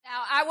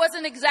I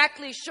wasn't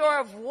exactly sure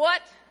of what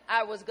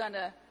I was going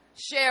to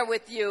share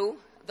with you.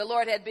 The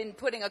Lord had been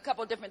putting a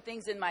couple different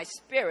things in my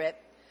spirit.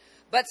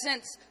 But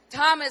since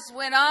Thomas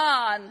went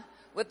on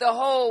with the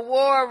whole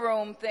war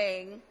room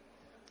thing,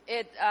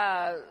 it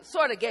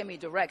sort of gave me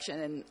direction,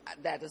 and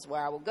that is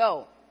where I will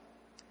go.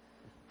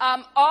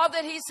 All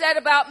that he said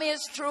about me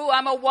is true.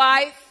 I'm a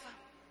wife.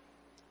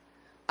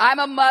 I'm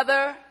a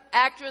mother,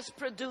 actress,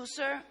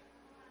 producer.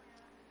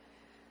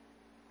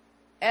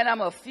 And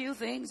I'm a few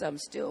things I'm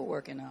still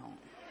working on.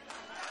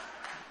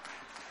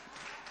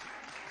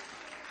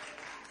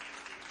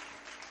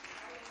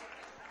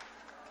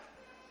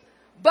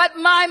 But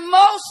my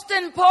most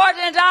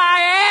important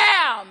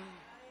I am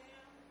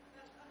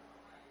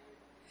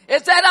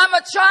is that I'm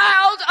a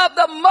child of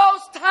the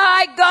Most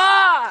High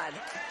God.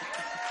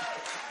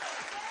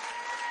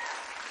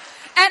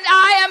 And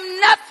I am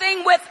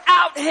nothing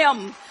without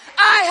him.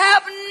 I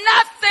have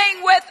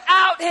nothing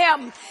without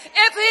him.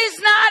 If he's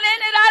not in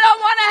it, I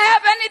don't want to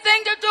have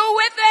anything to do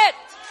with it.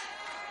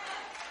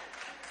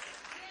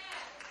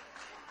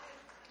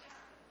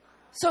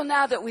 So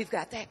now that we've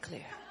got that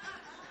clear,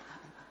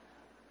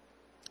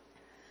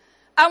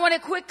 I want to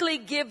quickly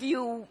give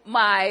you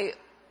my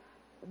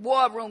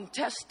war room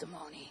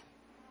testimony.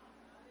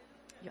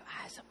 Your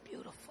eyes are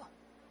beautiful.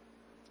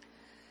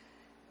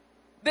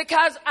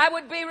 Because I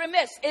would be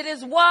remiss. It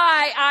is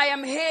why I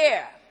am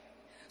here.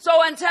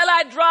 So until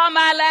I draw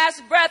my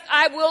last breath,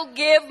 I will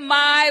give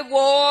my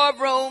war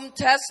room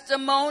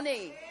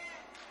testimony.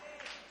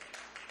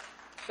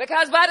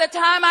 Because by the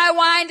time I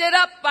wind it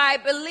up, I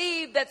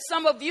believe that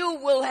some of you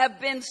will have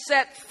been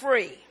set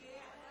free.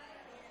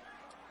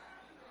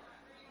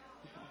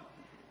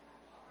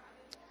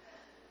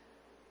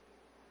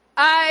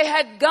 I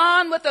had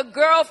gone with a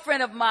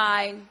girlfriend of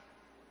mine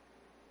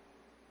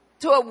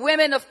to a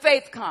Women of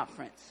Faith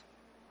conference.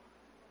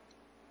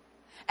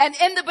 And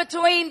in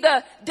between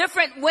the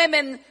different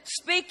women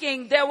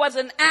speaking, there was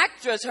an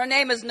actress. Her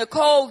name is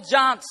Nicole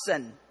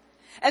Johnson.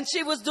 And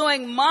she was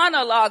doing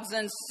monologues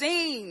and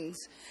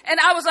scenes. And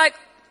I was like,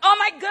 oh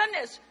my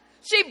goodness,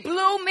 she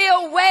blew me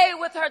away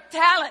with her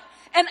talent.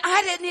 And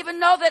I didn't even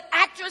know that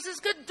actresses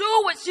could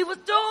do what she was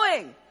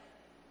doing.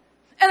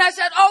 And I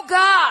said, oh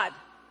God,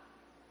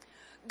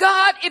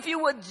 if you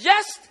would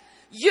just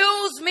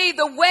use me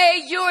the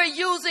way you're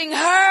using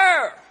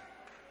her,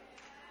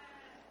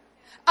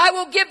 I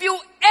will give you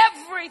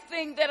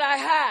everything that I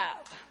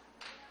have.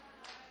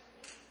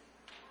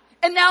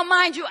 And now,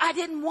 mind you, I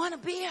didn't want to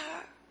be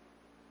her.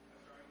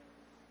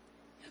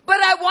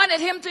 But I wanted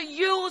him to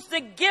use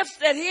the gifts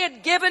that he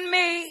had given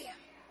me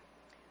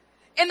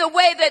in the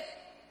way that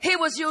he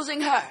was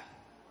using her.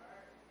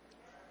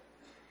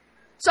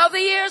 So the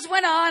years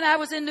went on. I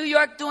was in New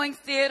York doing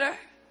theater.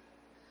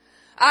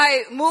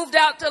 I moved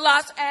out to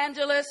Los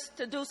Angeles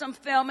to do some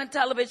film and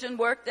television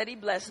work that he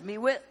blessed me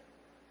with.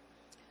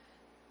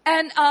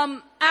 And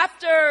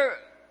after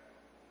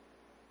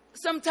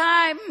some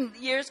time,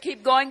 years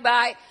keep going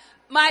by,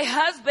 my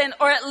husband,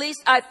 or at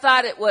least I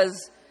thought it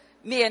was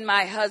me and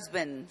my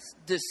husband's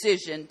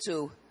decision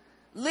to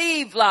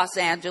leave Los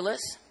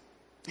Angeles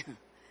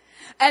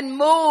and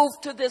move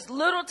to this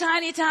little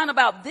tiny town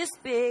about this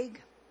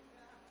big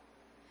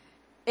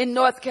in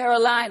North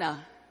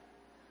Carolina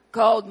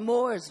called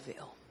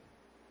Mooresville.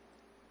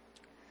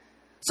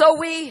 So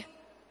we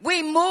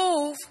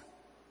move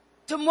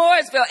to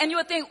Mooresville, and you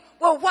would think,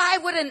 well, why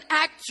would an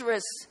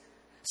actress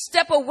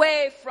step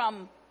away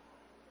from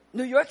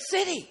New York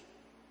City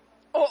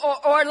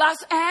or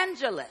Los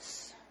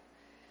Angeles?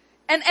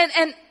 And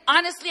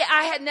honestly,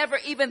 I had never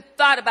even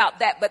thought about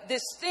that, but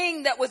this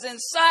thing that was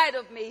inside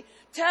of me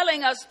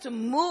telling us to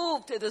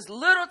move to this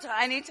little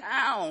tiny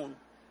town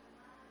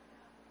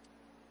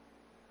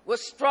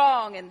was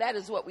strong, and that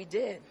is what we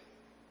did.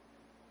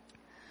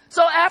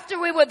 So after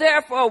we were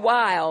there for a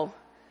while,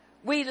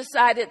 we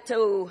decided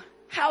to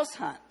house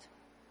hunt.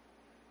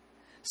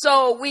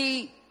 So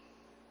we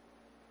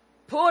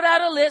pulled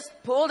out a list,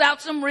 pulled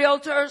out some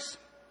realtors,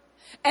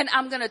 and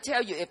I'm going to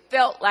tell you, it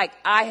felt like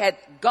I had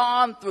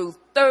gone through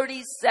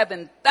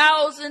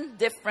 37,000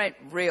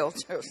 different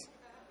realtors.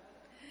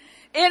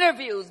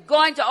 Interviews,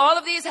 going to all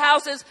of these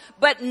houses,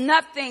 but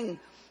nothing,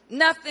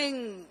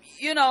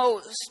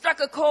 struck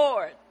a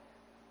chord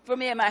for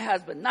me and my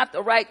husband, not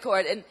the right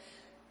chord. And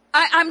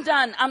I'm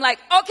done. I'm like,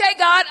 okay,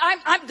 God,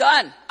 I'm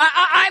done.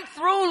 I'm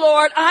through,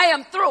 Lord. I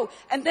am through.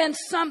 And then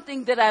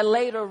something that I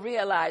later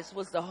realized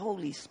was the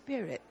Holy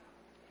Spirit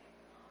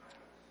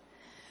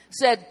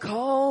said,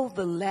 call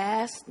the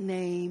last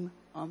name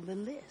on the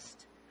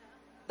list.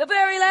 The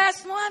very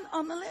last one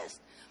on the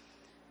list.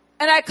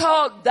 And I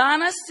called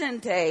Donna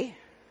Sente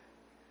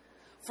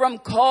from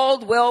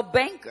Caldwell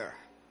Banker.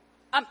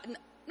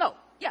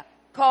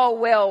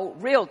 Caldwell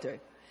Realtor.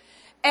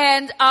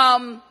 And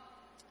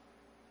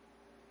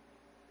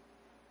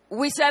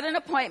we set an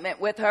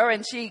appointment with her,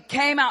 and she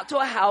came out to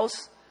a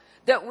house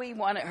that we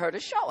wanted her to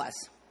show us.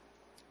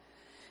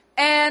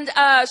 And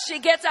she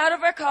gets out of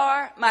her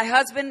car. My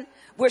husband,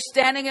 we're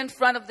standing in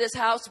front of this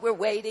house. We're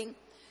waiting.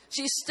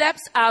 She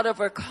steps out of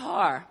her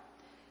car.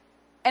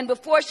 And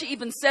before she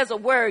even says a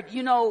word,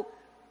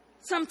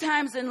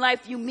 sometimes in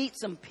life you meet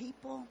some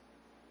people.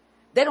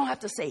 They don't have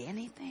to say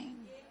anything.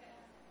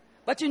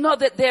 But you know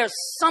that there's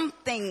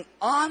something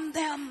on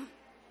them.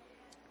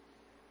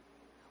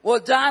 Well,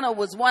 Donna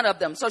was one of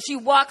them. So she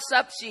walks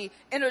up, she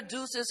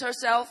introduces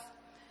herself,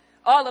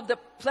 all of the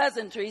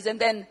pleasantries, and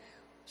then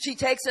she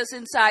takes us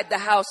inside the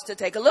house to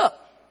take a look.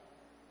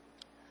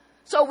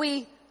 So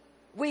we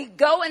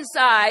go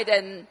inside,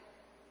 and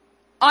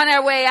on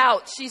our way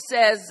out, she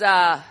says,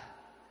 that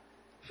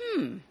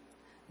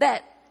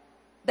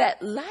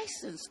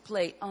license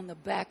plate on the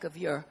back of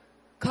your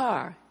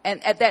car.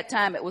 And at that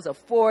time, it was a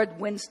Ford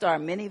Windstar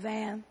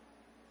minivan.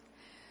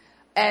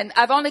 And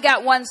I've only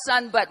got one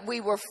son, but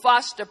we were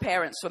foster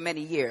parents for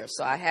many years.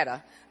 So I had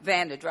a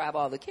van to drive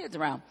all the kids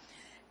around.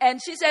 And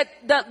she said,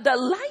 the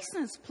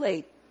license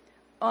plate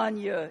on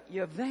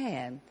your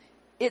van,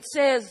 it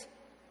says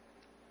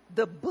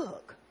the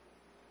book.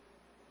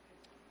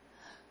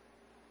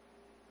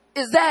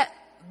 Is that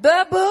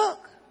the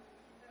book?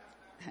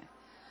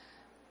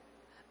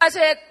 I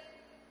said,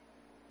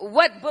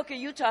 what book are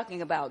you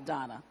talking about,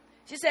 Donna?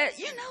 She said,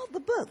 the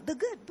book, the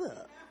good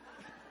book.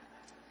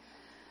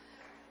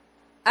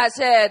 I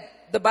said,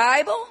 the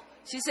Bible?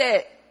 She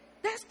said,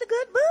 that's the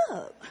good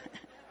book.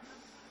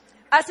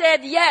 I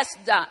said, yes,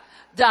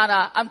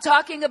 Donna, I'm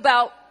talking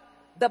about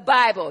the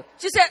Bible.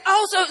 She said,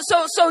 oh,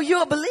 so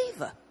you're a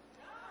believer.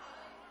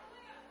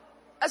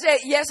 I said,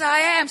 yes, I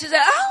am. She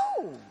said,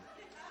 oh.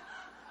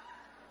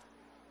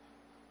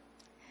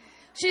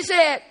 She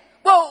said,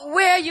 well,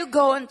 where are you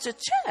going to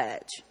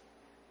church?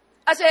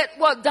 I said,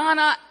 well,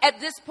 Donna, at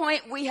this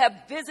point, we have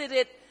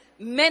visited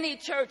many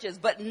churches,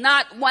 but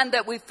not one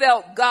that we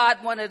felt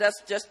God wanted us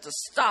just to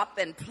stop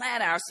and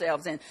plant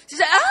ourselves in. She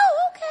said,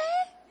 oh,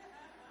 okay.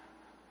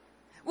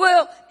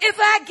 Well, if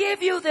I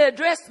give you the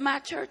address to my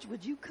church,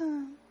 would you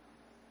come?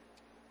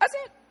 I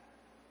said,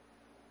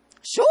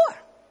 sure.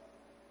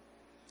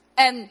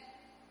 And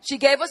she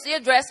gave us the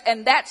address,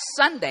 and that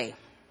Sunday,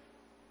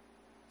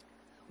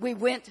 we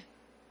went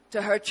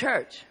to her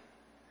church,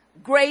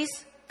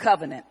 Grace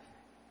Covenant.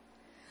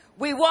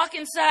 We walk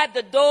inside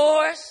the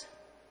doors,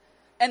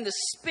 and the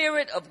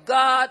Spirit of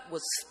God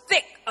was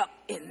thick up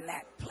in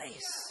that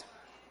place.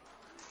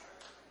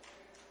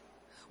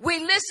 We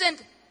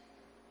listened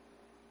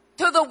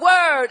to the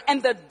word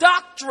and the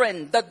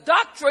doctrine. The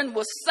doctrine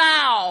was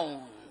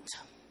sound.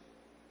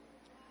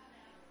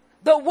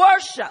 The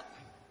worship,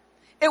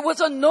 it was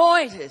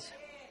anointed.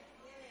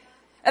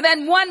 And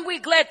then 1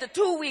 week led to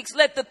 2 weeks,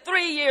 led to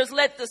 3 years,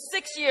 led to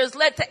 6 years,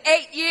 led to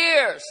 8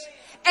 years.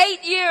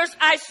 8 years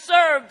I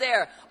served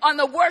there on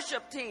the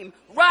worship team,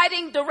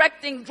 writing,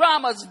 directing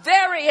dramas,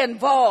 very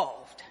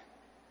involved.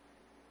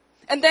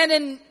 And then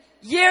in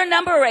year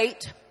number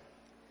 8,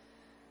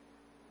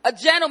 a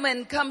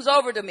gentleman comes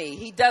over to me.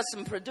 He does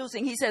some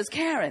producing. He says,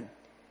 Karen,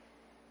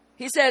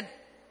 he said,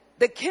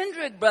 the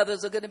Kendrick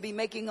brothers are going to be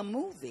making a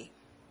movie.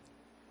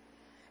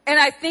 And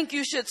I think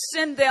you should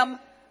send them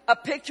a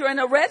picture and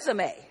a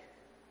resume.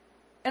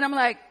 And I'm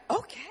like,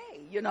 okay,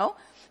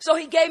 So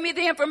he gave me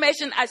the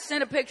information. I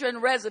sent a picture and a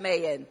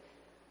resume in,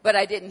 but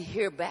I didn't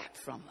hear back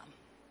from them.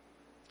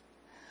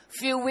 A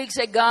few weeks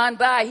had gone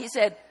by. He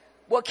said,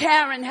 well,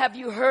 Karen, have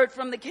you heard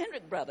from the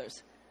Kendrick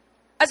brothers?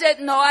 I said,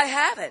 no, I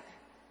haven't.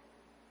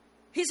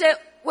 He said,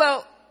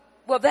 well,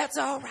 that's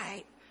all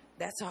right.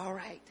 That's all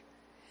right.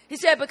 He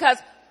said, because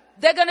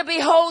they're going to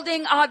be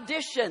holding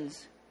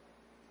auditions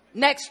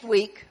next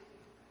week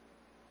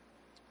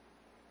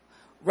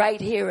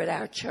right here at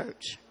our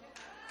church.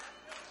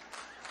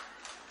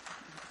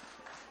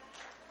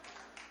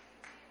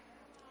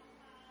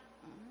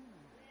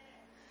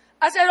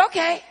 I said,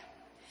 okay.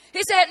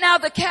 He said, now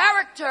the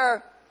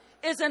character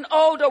is an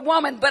older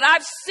woman, but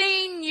I've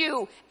seen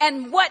you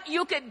and what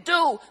you could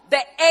do the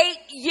 8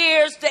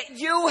 years that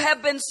you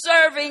have been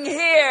serving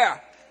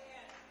here.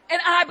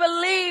 And I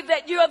believe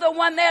that you're the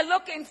one they're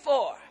looking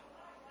for.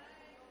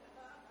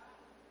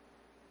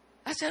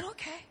 I said,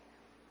 okay.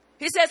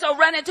 He said, so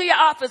run into your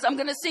office. I'm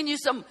going to send you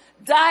some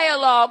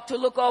dialogue to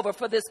look over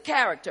for this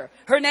character.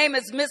 Her name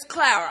is Miss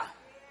Clara.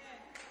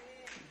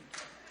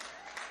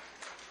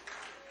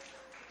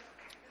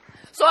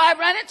 So I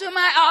run into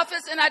my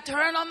office and I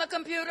turn on the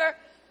computer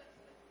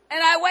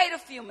and I wait a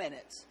few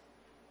minutes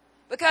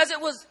because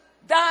it was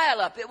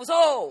dial-up. It was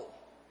old.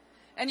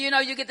 And you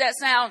get that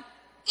sound.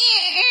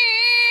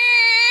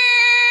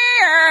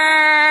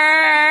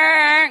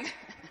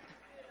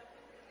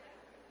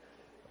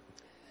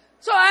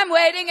 So I'm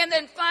waiting, and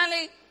then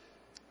finally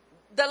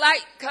the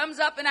light comes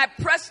up and I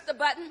press the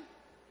button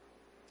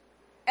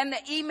and the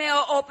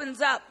email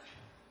opens up.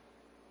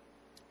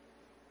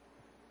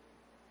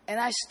 And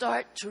I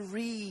start to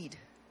read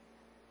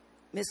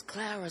Miss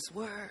Clara's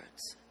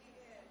words.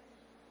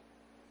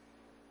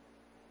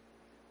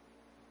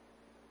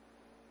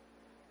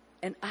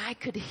 And I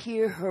could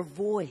hear her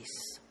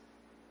voice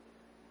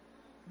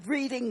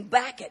reading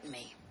back at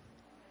me.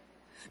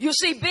 You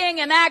see, being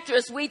an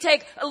actress, we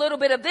take a little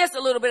bit of this, a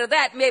little bit of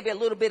that, maybe a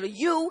little bit of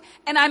you,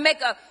 and I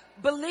make a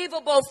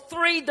believable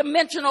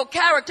 3-dimensional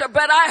character,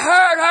 but I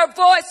heard her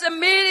voice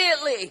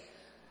immediately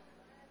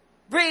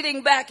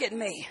reading back at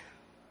me.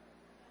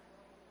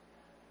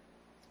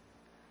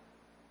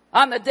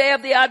 On the day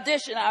of the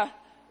audition, I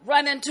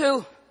run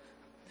into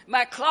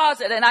my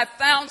closet and I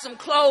found some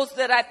clothes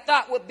that I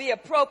thought would be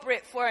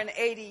appropriate for an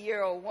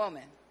 80-year-old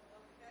woman.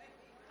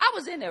 I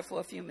was in there for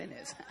a few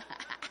minutes.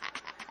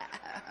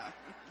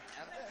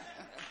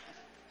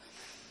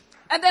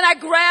 And then I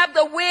grabbed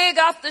the wig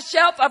off the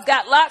shelf. I've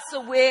got lots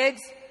of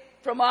wigs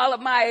from all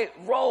of my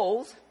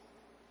roles.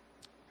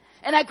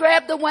 And I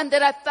grabbed the one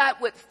that I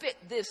thought would fit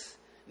this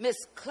Miss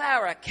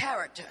Clara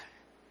character.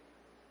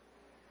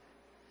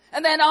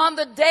 And then on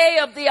the day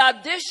of the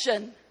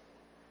audition,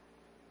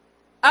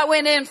 I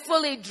went in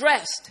fully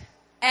dressed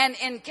and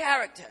in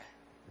character.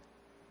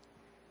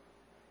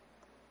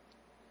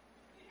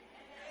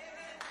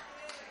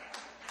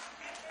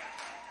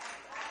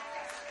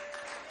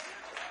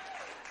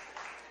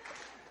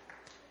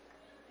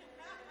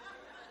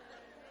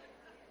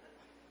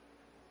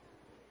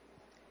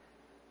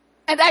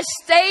 And I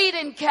stayed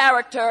in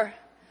character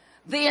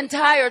the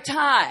entire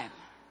time.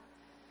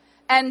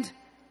 And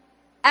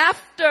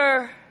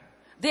after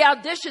the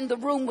audition, the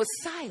room was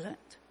silent.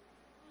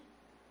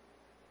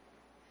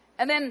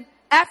 And then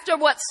after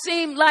what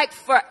seemed like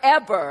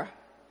forever,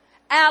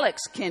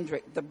 Alex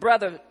Kendrick, the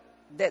brother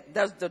that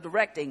does the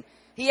directing,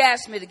 he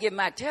asked me to give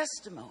my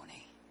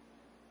testimony.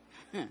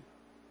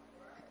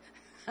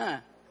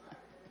 And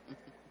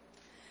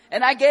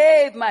I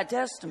gave my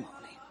testimony.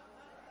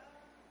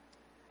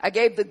 I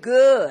gave the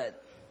good.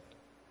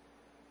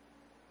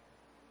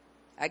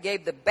 I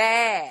gave the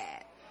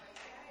bad.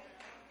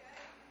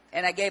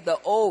 And I gave the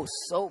oh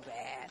so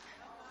bad.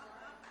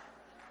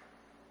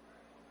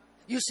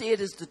 You see, it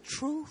is the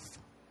truth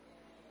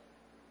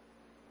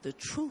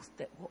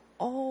that will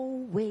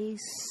always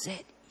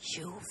set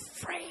you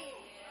free.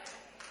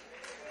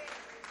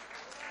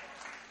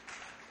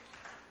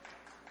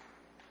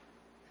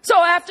 So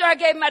after I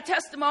gave my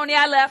testimony,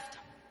 I left.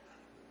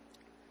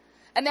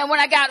 And then when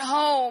I got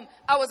home,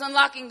 I was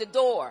unlocking the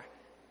door.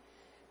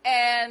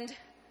 And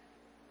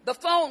the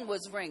phone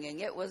was ringing.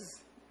 It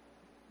was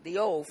the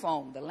old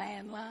phone, the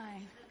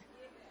landline.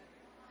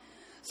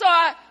 So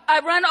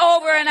I run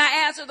over and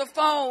I answer the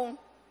phone,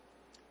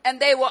 and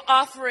they were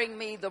offering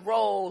me the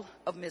role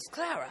of Miss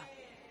Clara.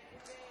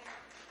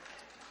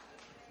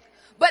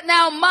 But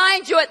now,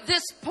 mind you, at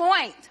this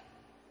point,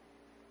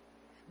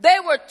 they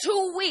were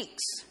 2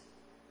 weeks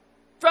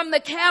from the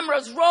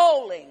cameras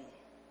rolling.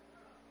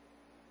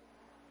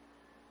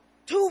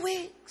 2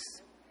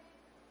 weeks.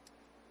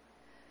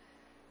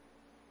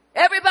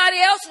 Everybody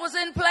else was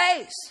in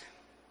place.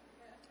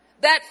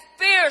 That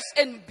fierce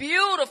and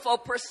beautiful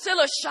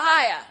Priscilla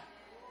Shire.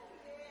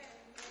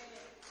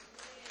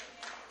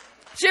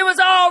 She was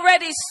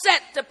already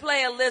set to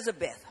play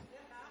Elizabeth.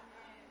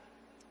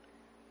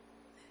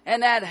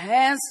 And that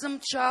handsome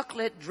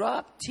chocolate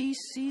drop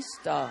T.C.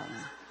 Stalin.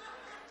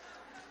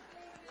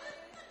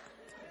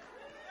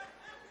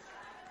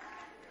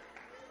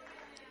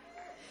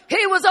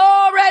 He was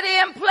already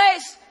in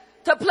place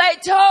to play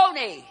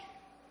Tony.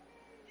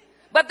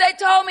 But they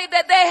told me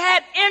that they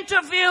had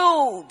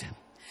interviewed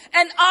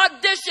and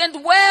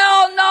auditioned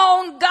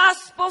well-known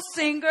gospel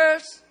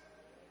singers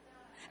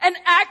and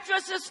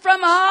actresses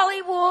from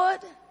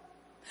Hollywood.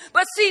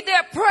 But see,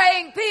 they're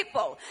praying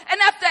people. And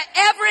after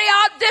every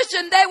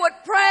audition, they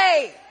would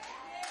pray.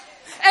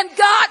 And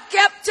God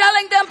kept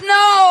telling them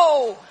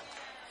no.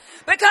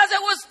 Because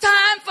it was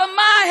time for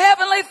my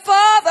Heavenly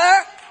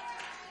Father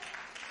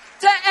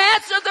to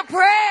answer the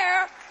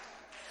prayer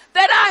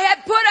that I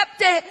had put up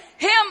to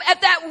him at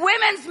that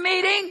women's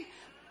meeting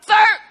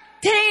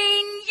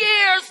 13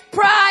 years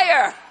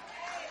prior.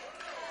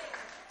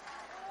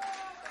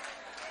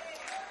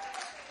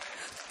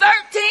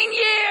 13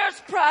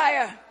 years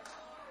prior.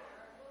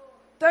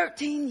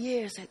 13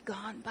 years had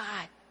gone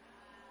by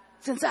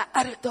since I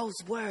uttered those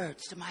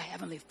words to my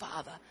Heavenly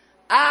Father.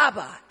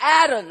 Abba,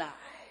 Adonai.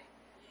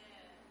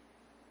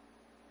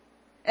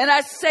 And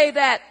I say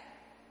that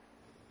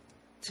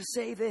to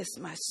say this,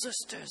 my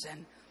sisters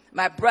and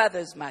my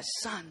brothers, my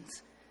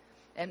sons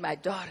and my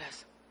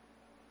daughters.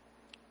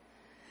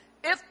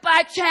 If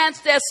by chance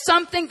there's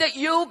something that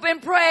you've been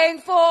praying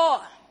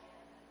for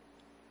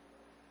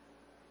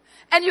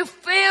and you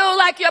feel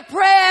like your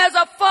prayers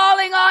are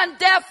falling on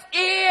deaf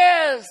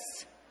ears,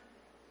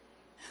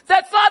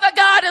 that Father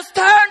God has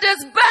turned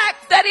his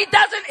back, that he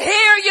doesn't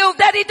hear you,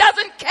 that he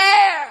doesn't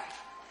care,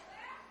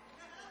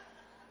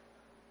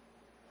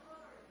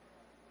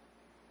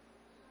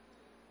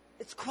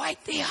 it's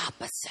quite the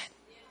opposite.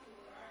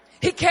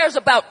 He cares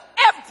about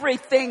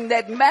everything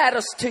that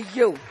matters to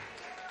you.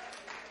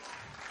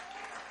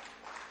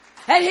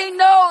 And he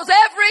knows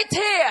every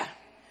tear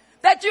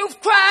that you've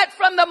cried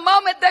from the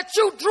moment that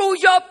you drew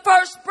your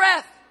first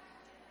breath.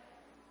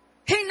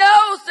 He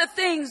knows the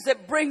things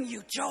that bring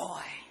you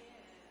joy.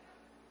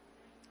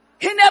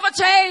 He never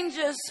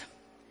changes.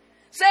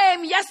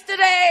 Same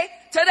yesterday,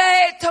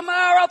 today,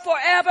 tomorrow,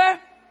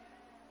 forever.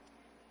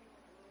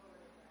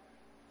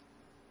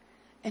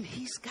 And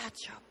he's got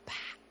your back.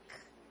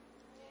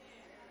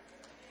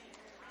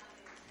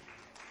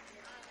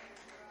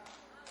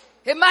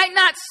 It might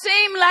not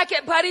seem like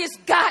it, but he's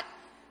got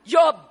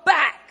your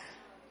back.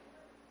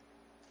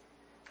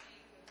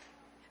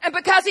 And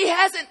because he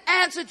hasn't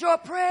answered your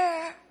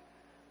prayer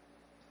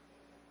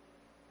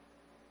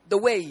the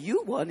way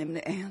you want him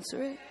to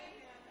answer it,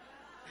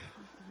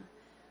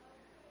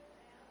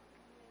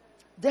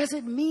 does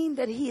it mean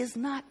that he is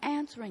not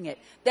answering it?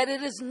 That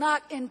it is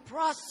not in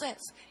process,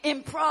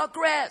 in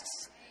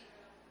progress?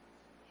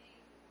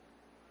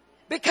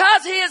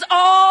 Because he is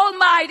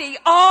almighty,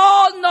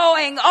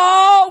 all-knowing,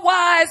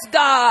 all-wise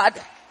God,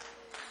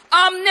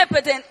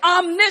 omnipotent,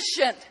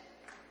 omniscient,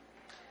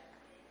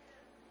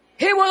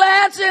 he will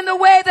answer in the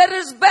way that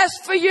is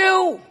best for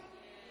you.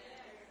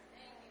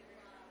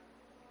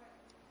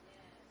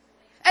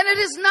 And it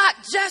is not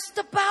just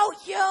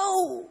about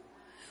you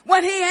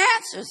when he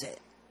answers it.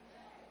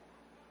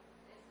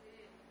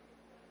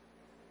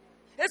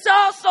 It's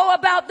also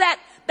about that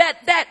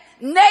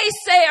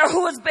naysayer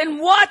who has been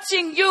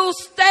watching you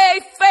stay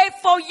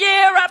faithful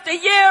year after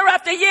year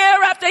after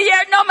year after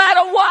year, no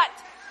matter what.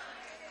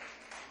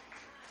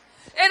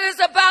 It is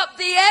about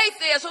the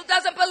atheist who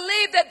doesn't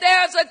believe that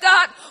there's a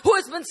God who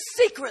has been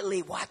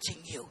secretly watching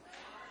you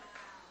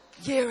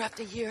year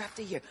after year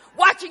after year,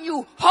 watching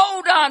you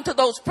hold on to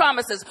those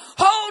promises,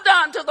 hold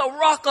on to the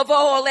rock of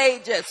all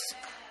ages.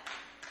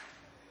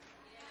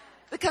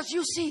 Because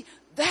you see,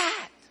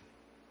 that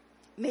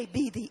may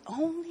be the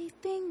only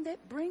thing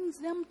that brings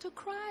them to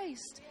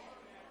Christ.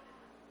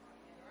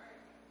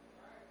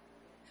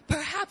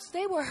 Perhaps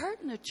they were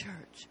hurt in the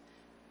church.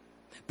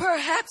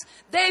 Perhaps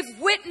they've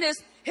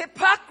witnessed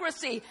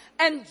hypocrisy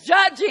and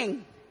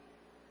judging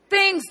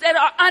things that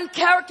are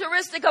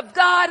uncharacteristic of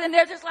God, and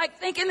they're just like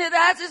thinking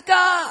that is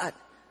God.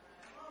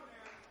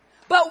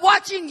 But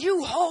watching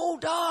you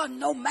hold on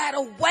no matter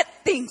what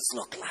things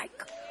look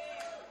like.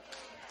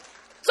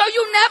 So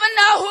you never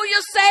know who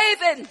you're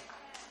saving.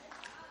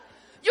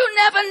 You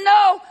never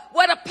know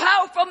what a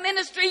powerful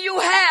ministry you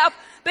have,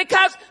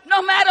 because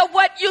no matter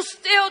what, you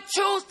still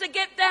choose to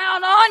get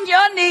down on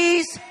your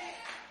knees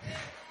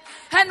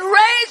and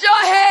raise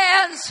your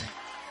hands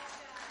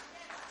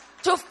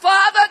to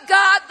Father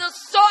God, the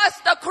source,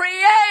 the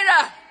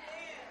creator,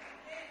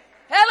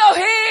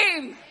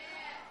 Elohim,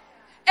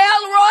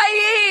 El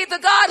Roi, the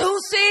God who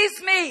sees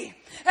me,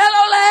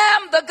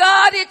 Elohim, the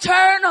God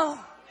eternal,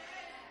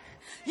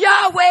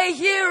 Yahweh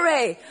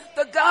Yireh,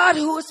 the God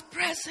who is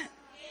present.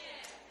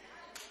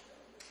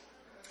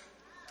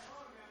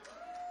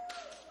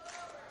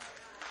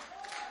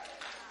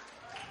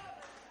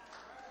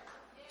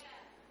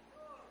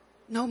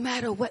 No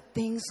matter what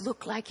things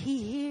look like, he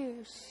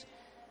hears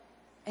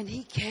and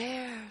he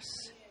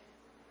cares.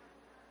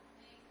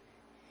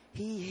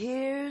 He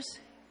hears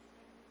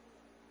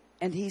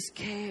and he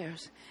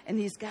cares and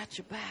he's got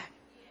your back.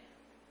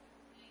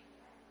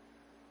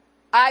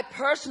 I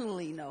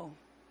personally know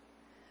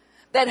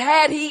that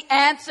had he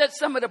answered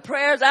some of the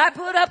prayers I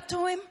put up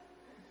to him,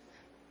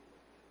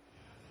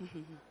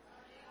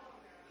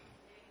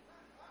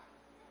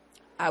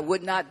 I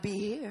would not be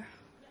here.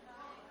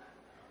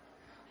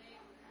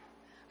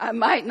 I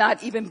might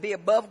not even be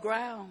above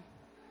ground.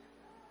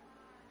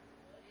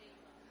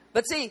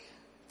 But see,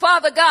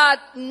 Father God,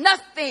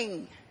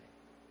 nothing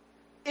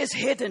is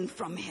hidden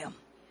from him.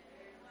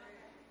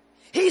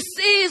 He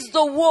sees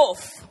the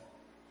wolf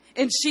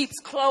in sheep's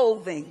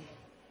clothing.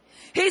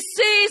 He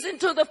sees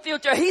into the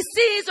future. He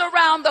sees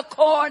around the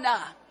corner.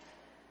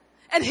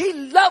 And he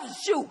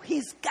loves you.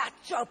 He's got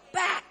your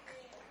back.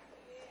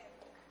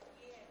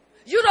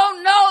 You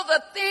don't know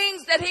the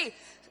things that he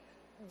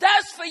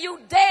does for you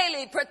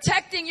daily,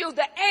 protecting you,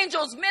 the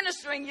angels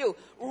ministering you,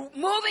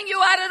 moving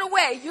you out of the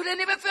way. You didn't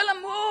even feel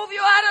him move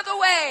you out of the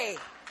way.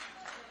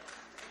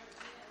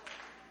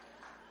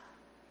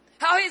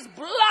 How he's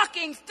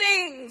blocking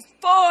things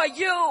for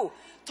you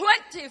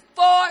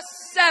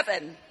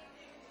 24/7.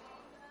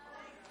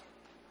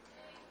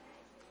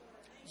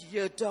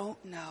 You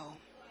don't know.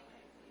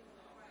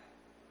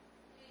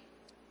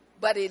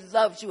 But he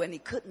loves you, and he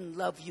couldn't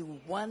love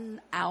you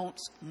 1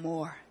 ounce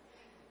more.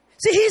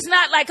 See, he's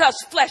not like us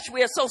flesh.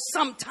 We're so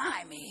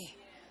sometimey.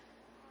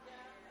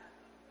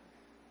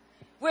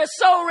 We're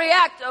so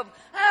reactive.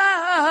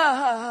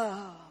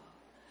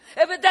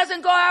 If it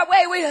doesn't go our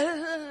way,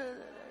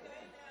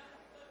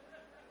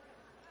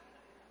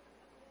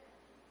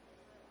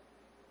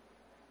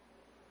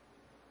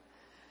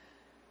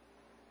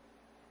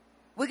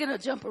 we're going to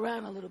jump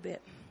around a little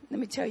bit. Let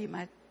me tell you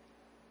my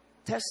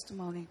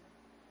testimony.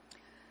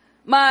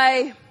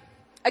 I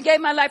gave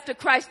my life to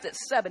Christ at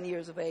 7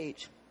 years of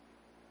age.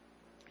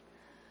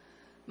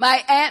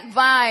 My Aunt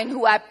Vine,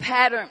 who I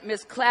patterned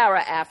Miss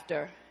Clara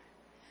after,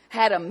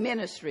 had a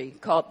ministry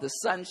called the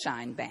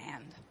Sunshine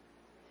Band.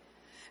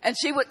 And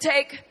she would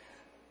take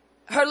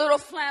her little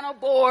flannel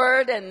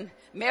board and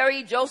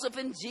Mary, Joseph,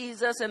 and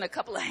Jesus and a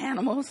couple of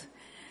animals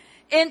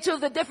into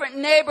the different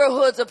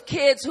neighborhoods of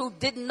kids who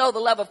didn't know the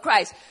love of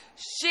Christ.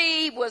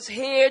 She was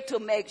here to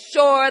make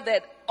sure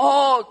that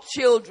all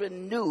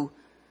children knew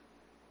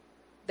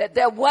that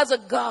there was a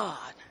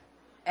God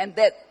and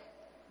that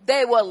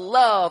they were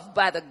loved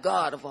by the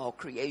God of all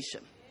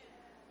creation.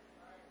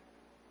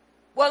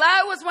 Well,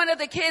 I was one of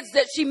the kids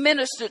that she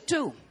ministered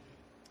to.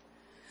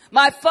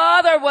 My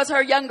father was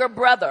her younger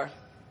brother.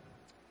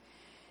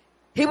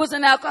 He was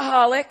an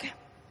alcoholic.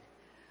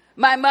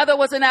 My mother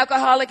was an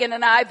alcoholic and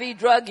an IV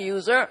drug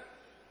user.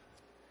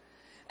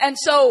 And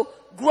so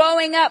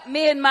growing up,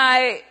 me and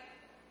my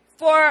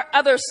 4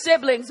 other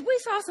siblings, we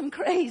saw some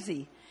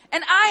crazy.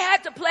 And I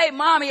had to play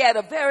mommy at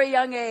a very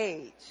young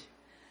age,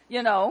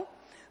 you know.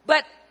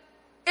 But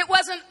it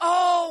wasn't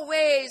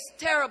always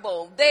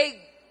terrible.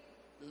 They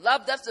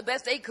loved us the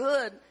best they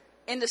could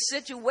in the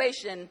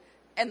situation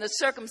and the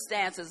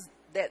circumstances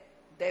that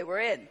they were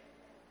in.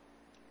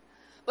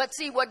 But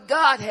see what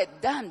God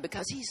had done,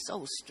 because he's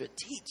so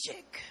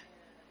strategic.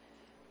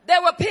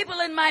 There were people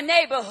in my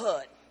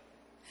neighborhood.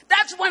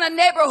 That's when a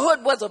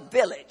neighborhood was a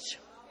village.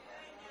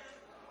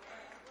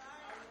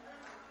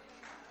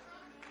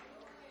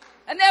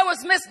 And there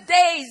was Miss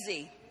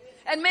Daisy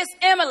and Miss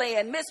Emily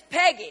and Miss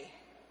Peggy.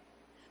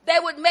 They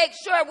would make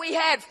sure we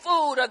had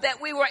food or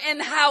that we were in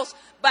the house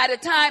by the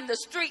time the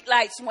street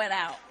lights went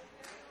out.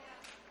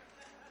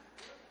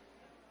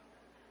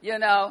 You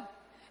know,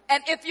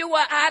 and if you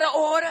were out of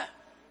order,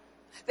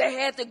 they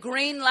had the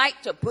green light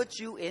to put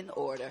you in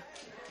order.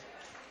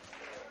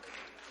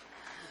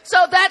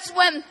 So that's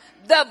when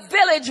the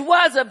village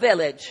was a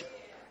village.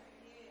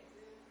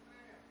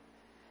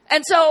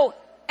 And so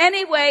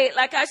anyway,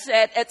 like I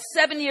said, at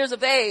 7 years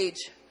of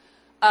age,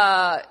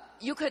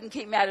 you couldn't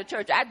keep me out of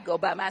church. I'd go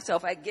by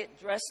myself. I'd get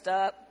dressed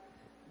up,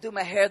 do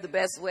my hair the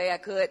best way I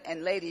could.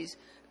 And ladies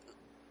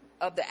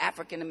of the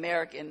African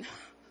American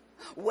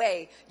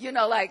way, you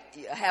know, like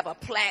have a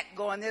plait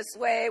going this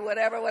way,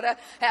 whatever.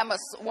 Have my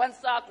one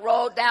sock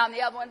rolled down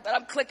the other one, but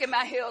I'm clicking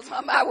my heels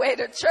on my way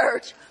to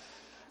church.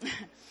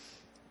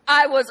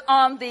 I was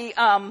on the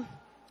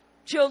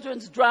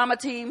children's drama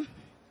team.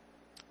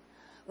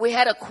 We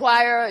had a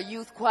choir, a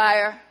youth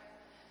choir,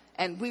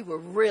 and we were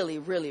really,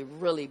 really,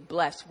 really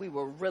blessed. We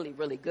were really,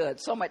 really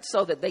good, so much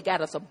so that they got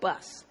us a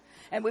bus.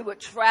 And we would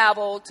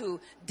travel to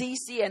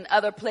D.C. and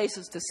other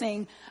places to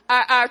sing.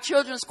 Our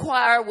children's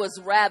choir was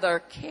rather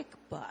kick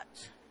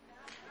butt.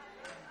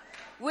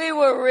 We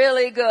were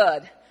really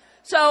good.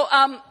 So,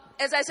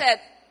 as I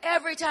said,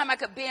 every time I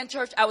could be in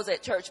church, I was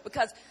at church,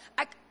 because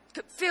I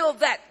could feel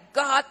that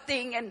God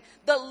thing and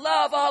the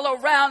love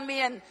all around me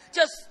and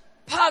just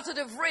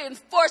positive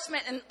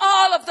reinforcement and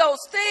all of those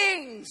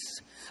things.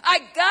 I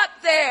got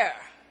there.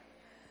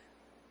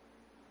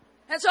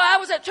 And so I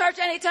was at church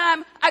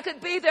anytime I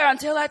could be there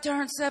until I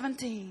turned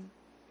 17.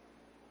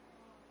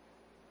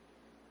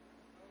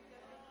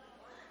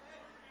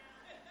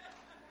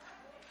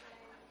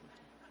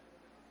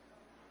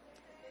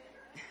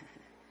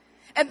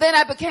 And then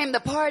I became the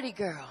party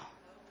girl.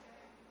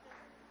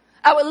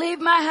 I would leave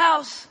my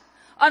house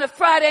on a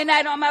Friday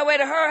night on my way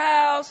to her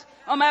house,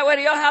 on my way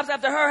to your house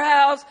after her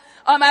house,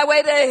 on my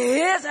way to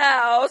his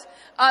house,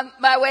 on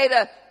my way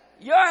to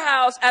your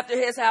house after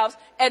his house.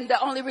 And the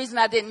only reason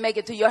I didn't make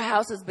it to your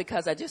house is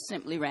because I just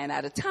simply ran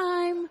out of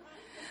time.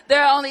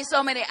 There are only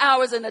so many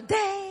hours in a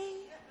day.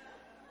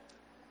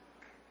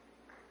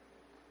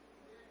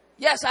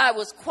 Yes, I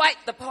was quite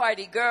the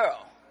party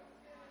girl.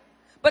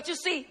 But you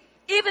see,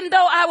 even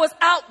though I was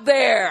out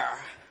there,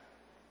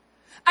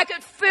 I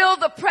could feel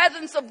the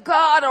presence of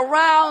God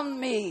around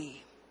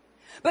me.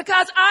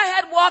 Because I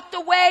had walked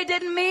away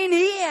didn't mean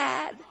he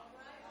had.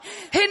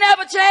 He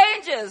never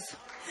changes.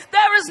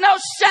 There is no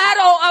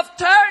shadow of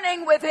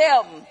turning with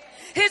him.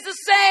 He's the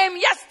same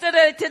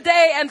yesterday,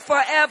 today, and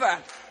forever.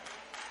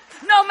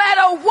 No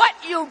matter what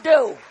you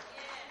do.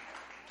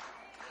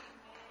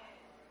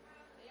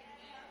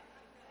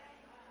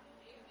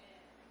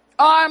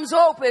 Arms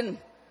open,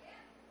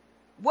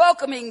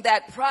 welcoming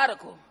that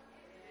prodigal.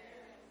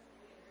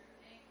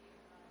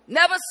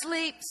 Never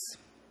sleeps,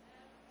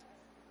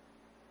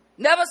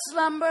 never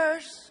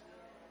slumbers,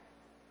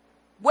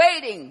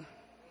 waiting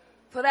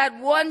for that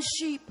one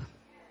sheep,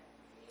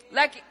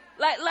 like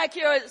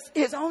you're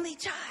his only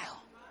child.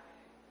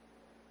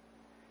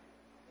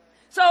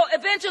 So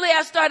eventually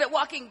I started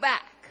walking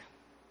back.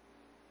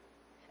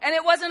 And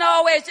it wasn't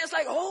always just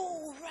like,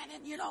 oh,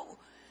 running, you know.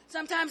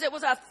 Sometimes it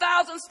was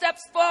 1,000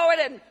 steps forward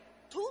and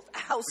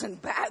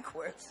 2,000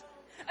 backwards.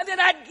 And then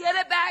I'd get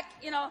it back,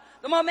 you know,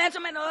 the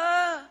momentum and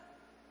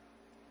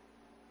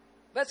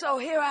But so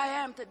here I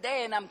am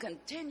today, and I'm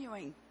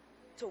continuing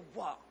to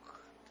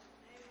walk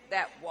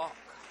that walk.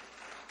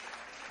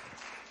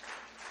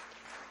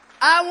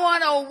 I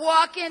want to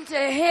walk into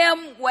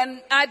him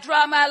when I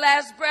draw my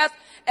last breath,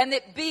 and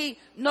it be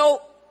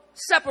no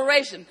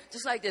separation,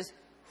 just like this.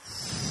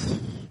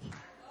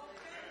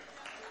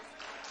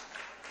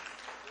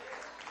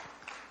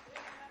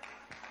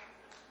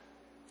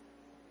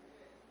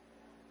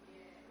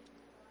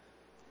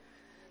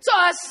 So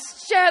I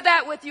share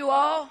that with you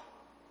all.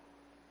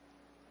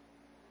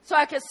 So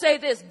I can say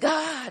this: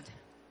 God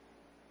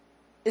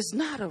is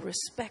not a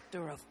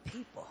respecter of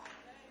people.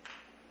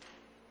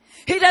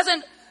 He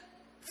doesn't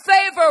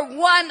favor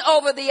one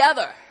over the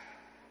other.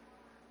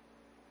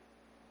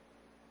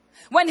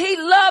 When he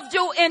loved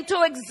you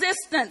into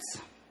existence,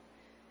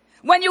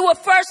 when you were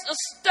first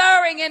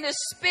stirring in his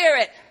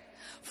spirit,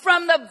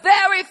 from the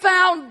very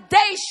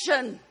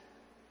foundation,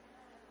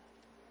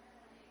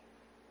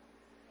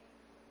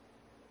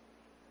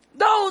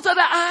 Those are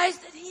the eyes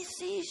that he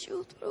sees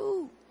you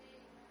through.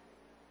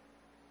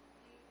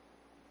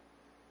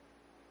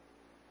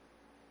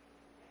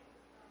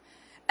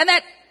 And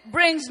that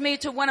brings me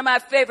to one of my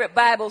favorite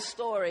Bible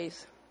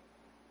stories.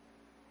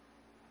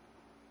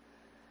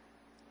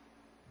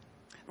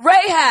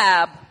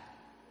 Rahab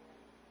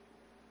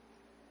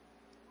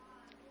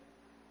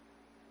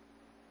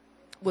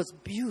was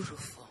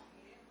beautiful.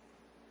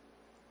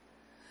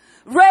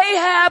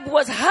 Rahab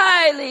was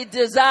highly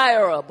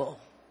desirable.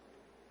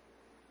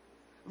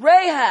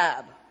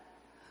 Rahab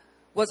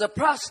was a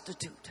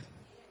prostitute.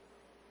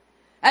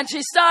 And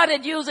she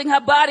started using her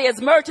body as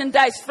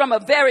merchandise from a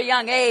very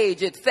young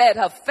age. It fed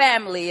her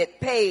family. It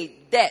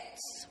paid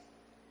debts.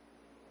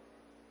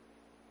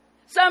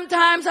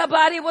 Sometimes her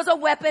body was a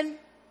weapon.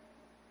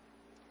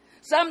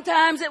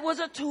 Sometimes it was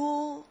a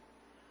tool.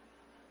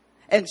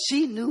 And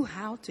she knew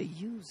how to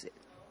use it.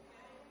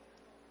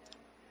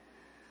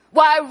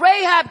 Why,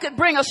 Rahab could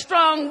bring a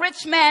strong,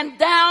 rich man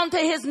down to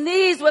his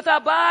knees with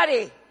her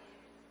body.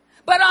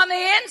 But on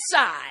the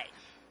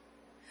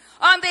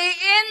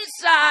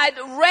inside,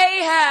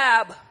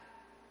 Rahab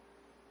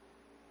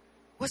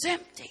was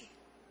empty.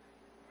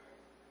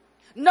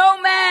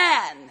 No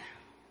man,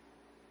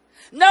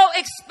 no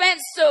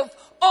expensive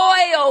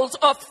oils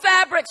or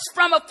fabrics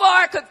from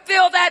afar could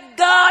fill that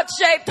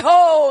God-shaped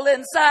hole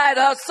inside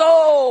her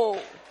soul.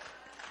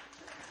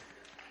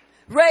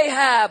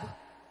 Rahab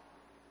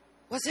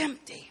was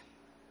empty.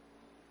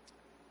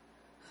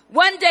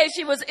 One day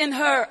she was in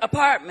her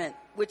apartment,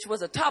 which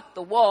was atop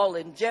the wall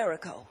in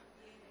Jericho.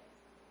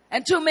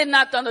 And two men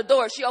knocked on the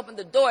door. She opened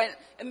the door and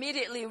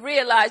immediately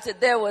realized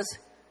that there was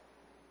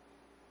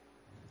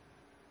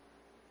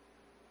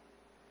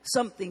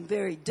something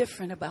very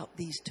different about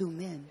these two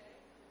men.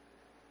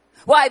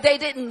 Why, they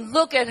didn't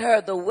look at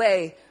her the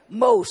way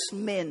most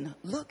men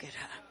look at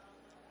her.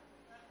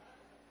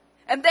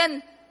 And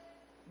then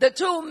the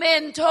two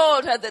men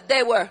told her that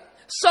they were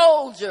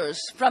soldiers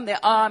from the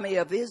army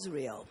of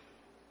Israel.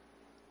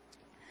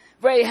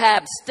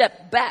 Rahab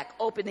stepped back,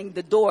 opening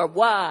the door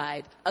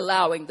wide,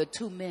 allowing the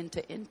two men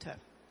to enter.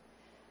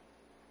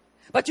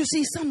 But you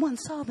see, someone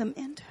saw them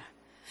enter.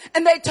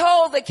 And they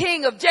told the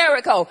king of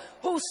Jericho,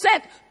 who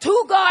sent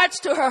two guards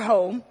to her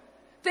home,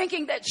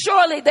 thinking that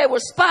surely they were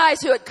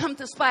spies who had come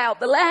to spy out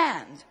the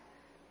land.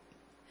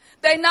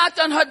 They knocked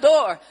on her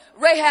door.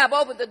 Rahab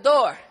opened the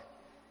door.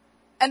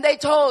 And they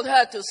told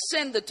her to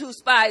send the two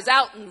spies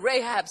out. And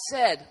Rahab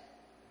said,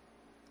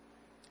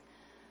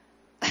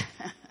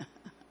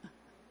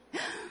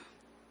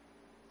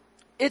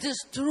 "It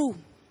is true.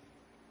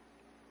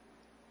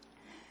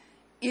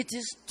 It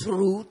is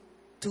true.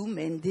 Two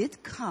men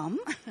did come.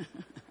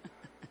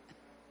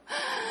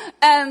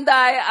 And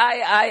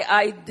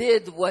I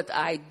did what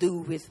I do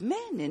with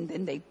men. And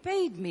then they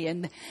paid me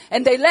and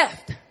they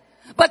left.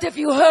 But if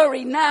you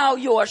hurry now,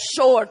 you are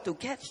sure to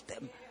catch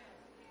them."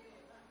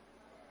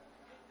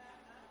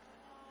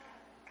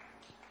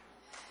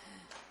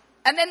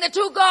 And then the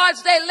two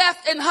guards, they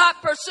left in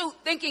hot pursuit,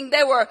 thinking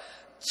they were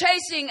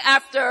chasing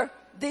after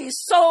these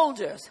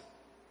soldiers.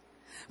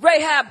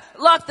 Rahab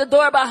locked the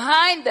door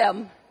behind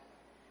them,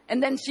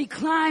 and then she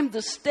climbed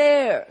the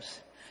stairs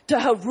to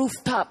her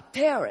rooftop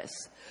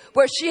terrace,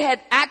 where she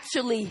had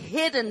actually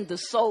hidden the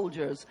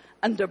soldiers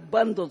under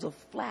bundles of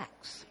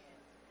flax.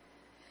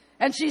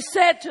 And she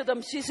said to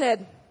them, she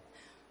said,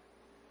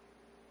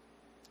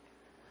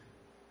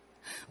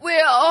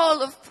 "We're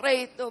all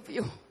afraid of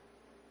you.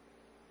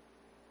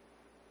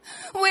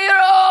 We're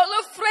all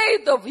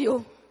afraid of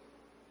you.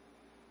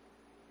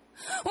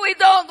 We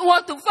don't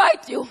want to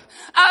fight you.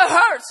 Our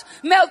hearts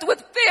melt with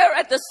fear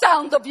at the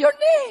sound of your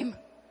name.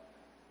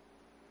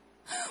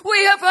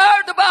 We have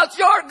heard about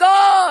your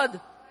God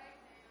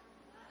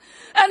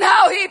and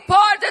how he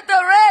parted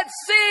the Red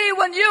Sea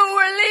when you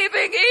were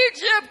leaving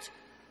Egypt.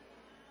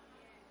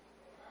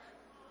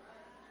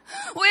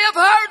 We have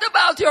heard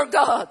about your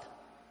God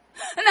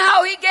and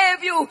how he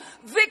gave you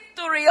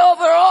victory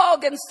over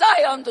Og and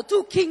Sihon, the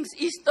two kings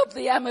east of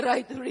the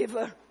Amorite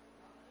River.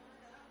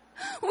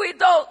 We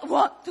don't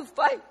want to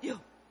fight you."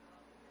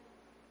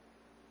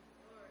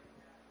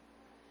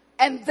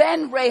 And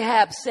then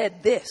Rahab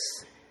said this.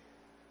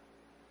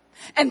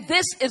 And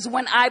this is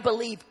when I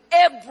believe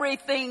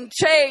everything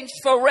changed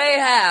for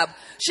Rahab.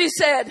 She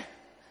said,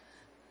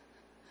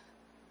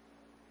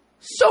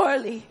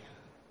 Surely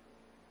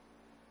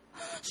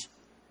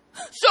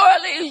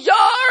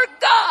your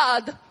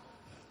God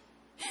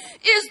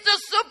is the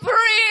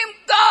supreme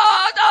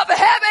God of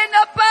heaven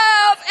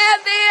above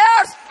and the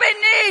earth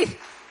beneath.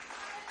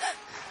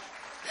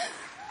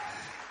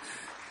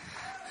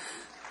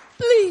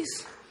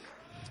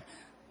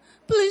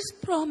 Please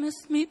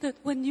promise me that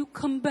when you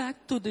come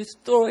back to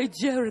destroy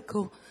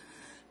Jericho,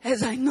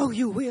 as I know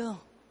you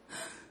will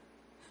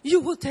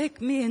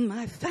take me and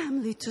my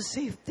family to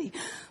safety.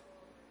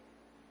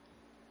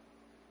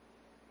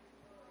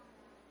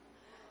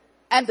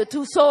 And the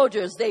two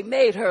soldiers, they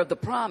made her the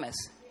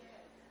promise.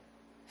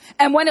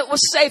 And when it was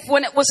safe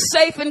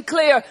and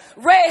clear,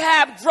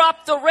 Rahab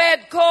dropped the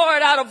red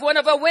cord out of one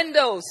of her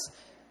windows.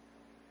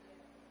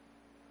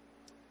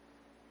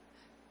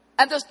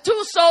 And the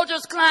two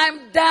soldiers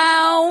climbed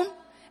down,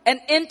 and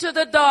into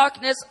the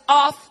darkness,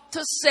 off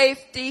to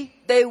safety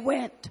they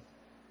went.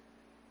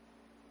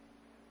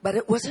 But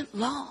it wasn't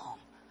long.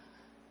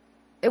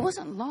 It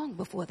wasn't long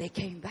before they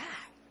came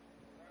back.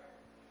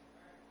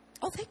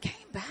 Oh, they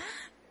came back.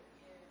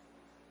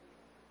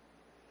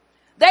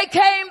 They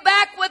came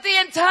back with the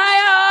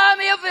entire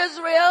army of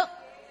Israel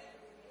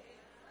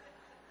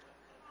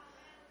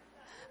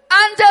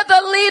under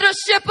the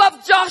leadership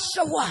of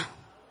Joshua.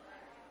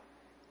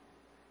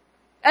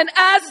 And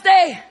as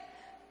they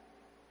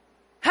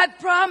had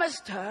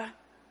promised her,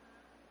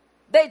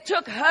 they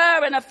took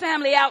her and her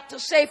family out to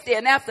safety.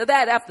 And after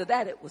that,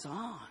 it was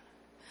on.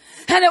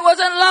 And it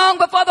wasn't long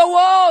before the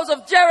walls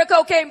of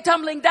Jericho came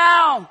tumbling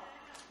down.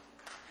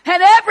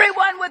 And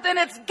everyone within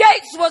its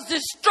gates was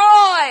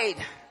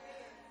destroyed.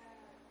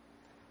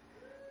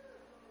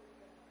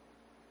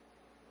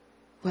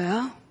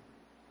 Well,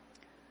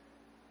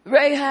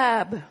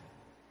 Rahab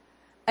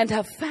and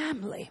her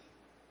family,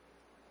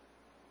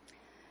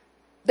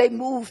 they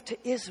moved to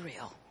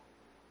Israel.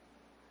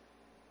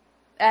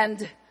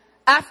 And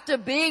after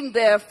being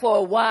there for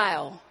a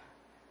while,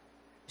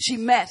 she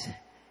met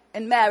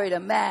and married a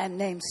man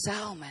named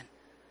Salmon.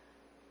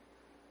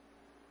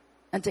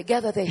 And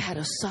together they had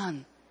a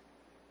son.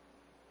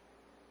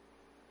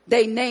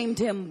 They named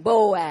him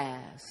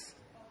Boaz.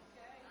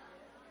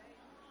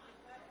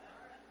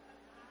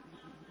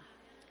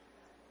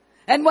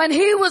 And when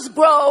he was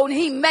grown,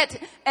 he met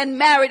and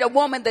married a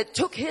woman that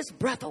took his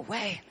breath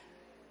away.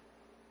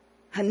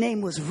 Her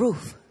name was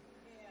Ruth.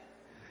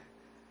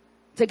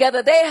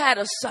 Together they had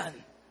a son.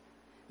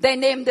 They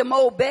named him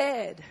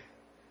Obed.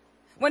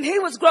 When he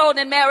was grown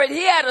and married,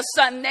 he had a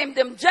son, named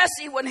him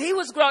Jesse. When he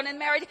was grown and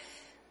married,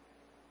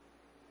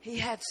 he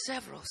had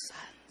several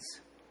sons.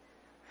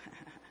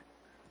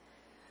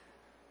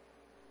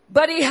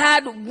 But he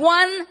had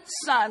one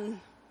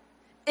son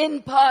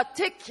in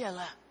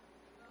particular.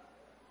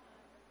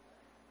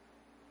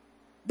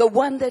 The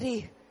one that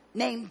he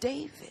named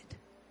David.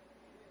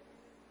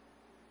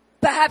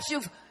 Perhaps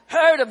you've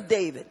heard of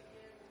David.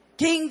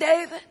 King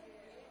David.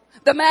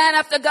 The man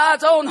after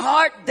God's own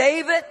heart,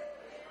 David.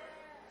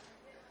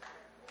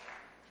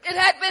 It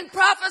had been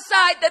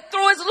prophesied that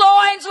through his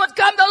loins would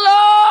come the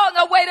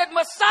long-awaited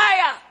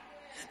Messiah.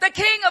 The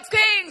King of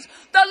Kings,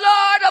 the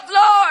Lord of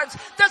Lords,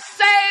 the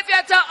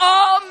Savior to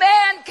all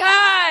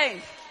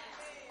mankind.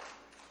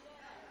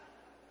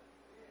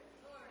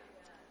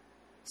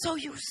 So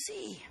you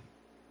see,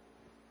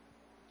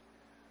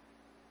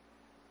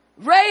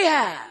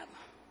 Rahab,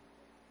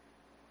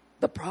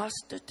 the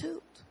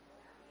prostitute,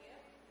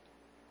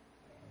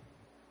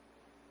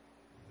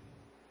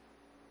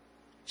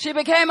 she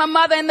became a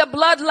mother in the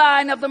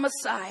bloodline of the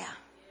Messiah.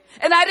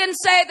 And I didn't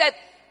say that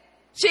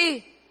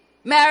she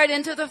married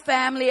into the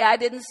family. I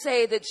didn't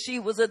say that she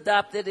was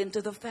adopted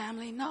into the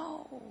family.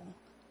 No.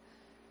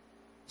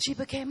 She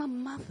became a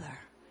mother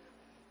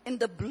in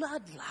the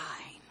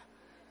bloodline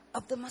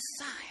of the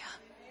Messiah.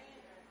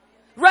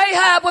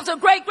 Rahab was a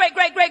great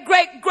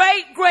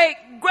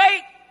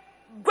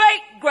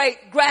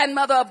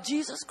grandmother of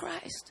Jesus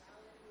Christ.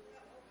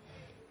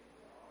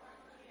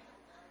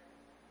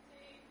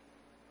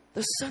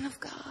 The Son of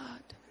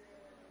God.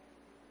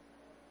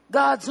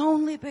 God's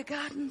only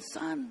begotten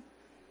Son.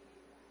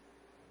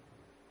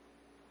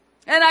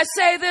 And I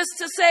say this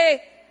to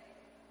say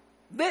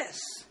this.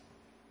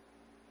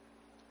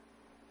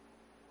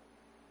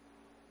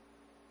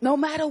 No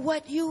matter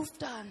what you've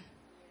done,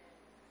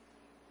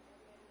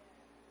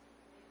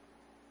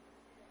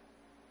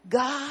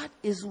 God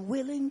is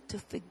willing to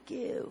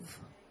forgive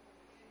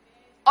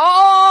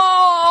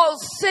all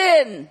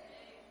sin.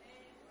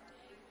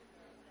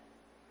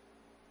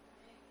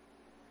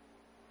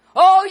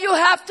 All you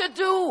have to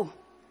do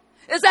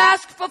is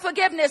ask for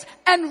forgiveness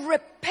and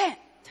repent.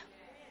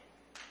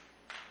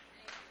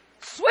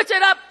 Switch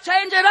it up,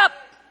 change it up.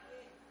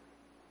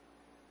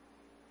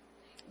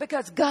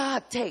 Because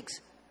God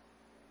takes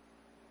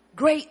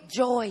great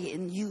joy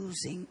in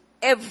using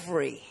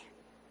every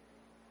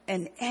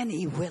and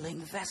any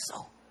willing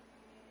vessel.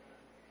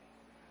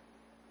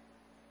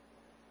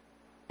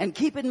 And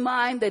keep in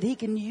mind that he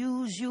can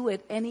use you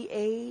at any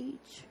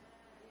age,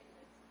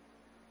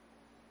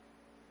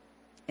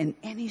 in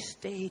any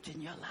stage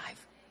in your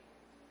life.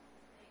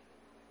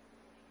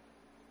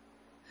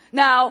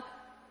 Now,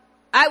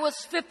 I was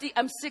 50,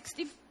 I'm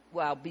 60,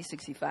 well, I'll be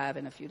 65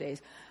 in a few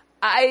days.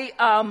 I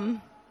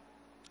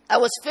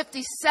was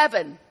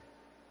 57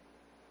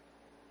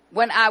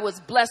 when I was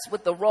blessed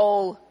with the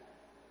role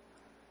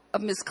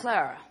of Miss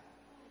Clara.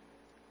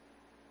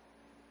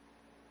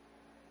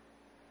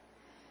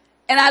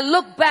 And I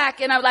look back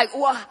and I'm like,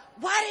 well,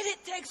 why did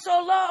it take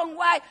so long?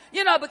 Why?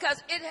 You know,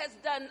 because it has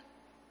done,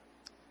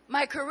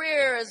 my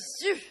career is,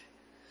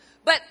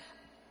 but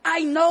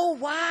I know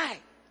why.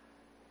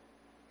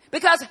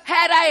 Because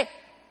had I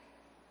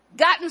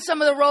gotten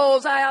some of the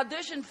roles I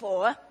auditioned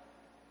for,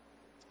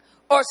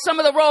 or some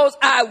of the roles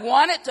I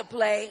wanted to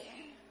play,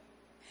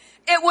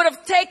 it would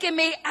have taken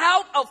me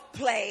out of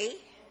play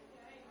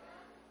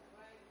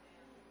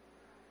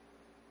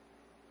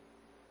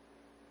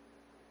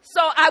So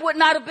I would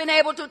not have been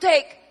able to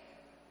take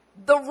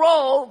the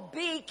role,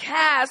 be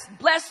cast,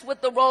 blessed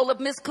with the role of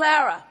Miss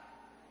Clara.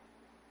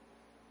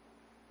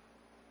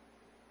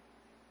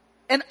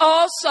 And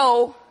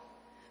also,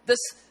 the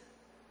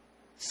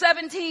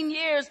 17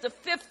 years, the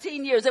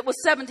 15 years, it was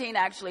 17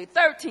 actually,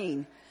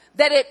 13,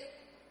 that it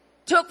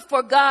took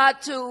for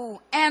God to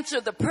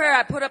answer the prayer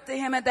I put up to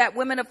him at that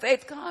Women of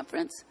Faith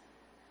conference.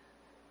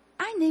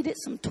 I needed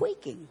some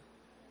tweaking.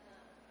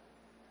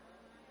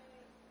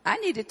 I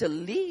needed to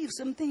leave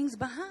some things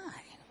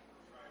behind.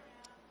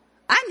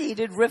 I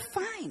needed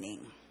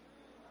refining.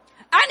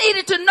 I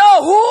needed to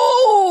know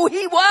who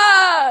he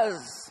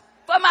was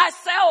for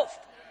myself.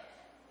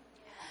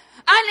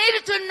 I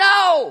needed to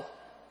know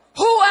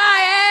who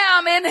I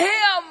am in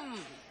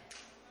him.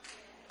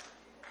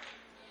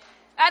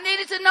 I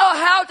needed to know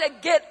how to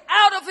get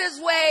out of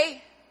his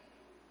way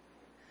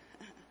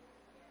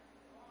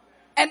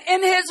and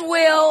in his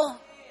will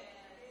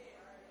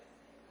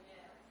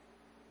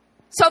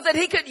so that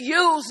he could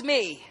use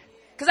me.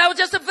 Because I was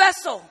just a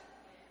vessel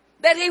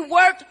that he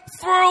worked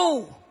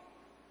through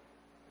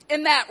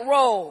in that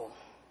role.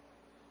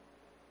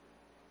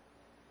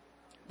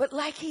 But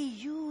like he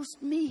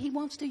used me, he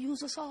wants to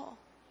use us all.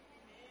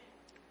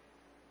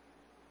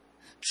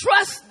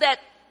 Trust that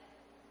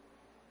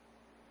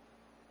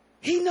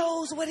he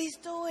knows what he's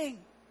doing.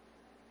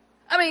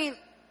 I mean,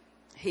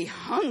 he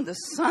hung the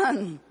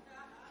sun.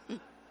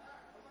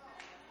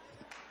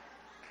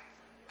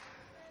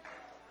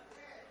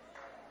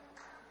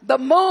 The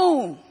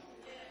moon.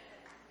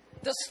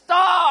 The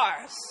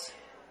stars.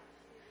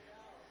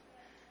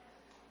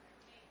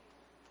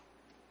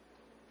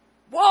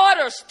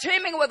 Water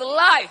streaming with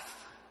life.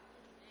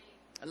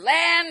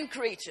 Land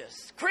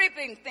creatures,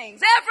 creeping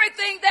things,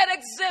 everything that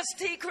exists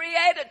he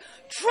created.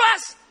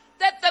 Trust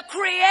that the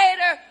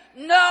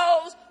Creator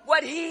knows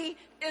what he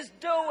is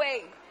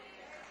doing.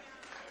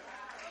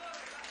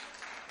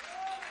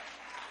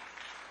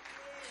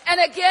 And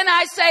again,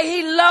 I say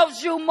he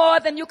loves you more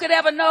than you could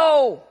ever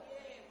know.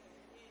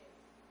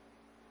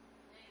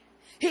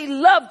 He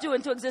loved you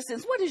into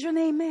existence. What is your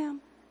name,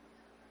 ma'am?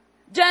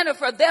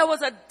 Jennifer. There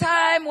was a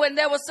time when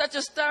there was such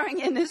a stirring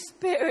in his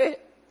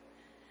spirit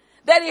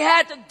that he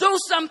had to do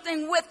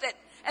something with it.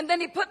 And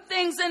then he put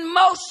things in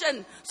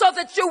motion so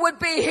that you would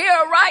be here,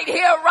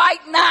 right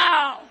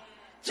now,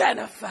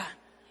 Jennifer.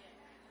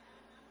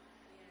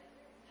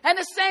 And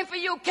the same for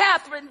you,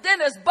 Catherine,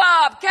 Dennis,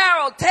 Bob,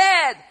 Carol,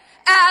 Ted,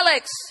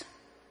 Alex,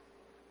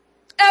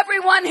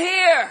 everyone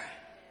here.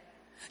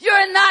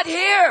 You're not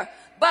here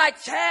by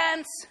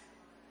chance.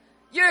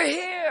 You're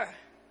here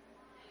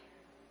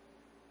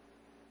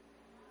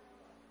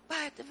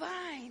by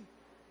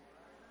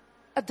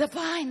a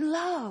divine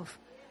love.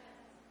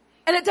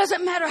 And it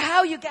doesn't matter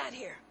how you got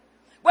here.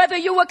 Whether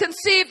you were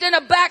conceived in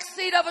a back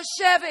seat of a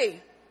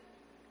Chevy.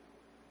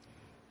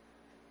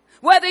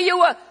 Whether you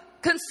were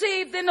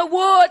conceived in the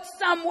woods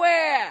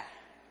somewhere.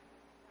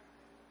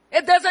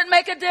 It doesn't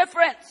make a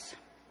difference.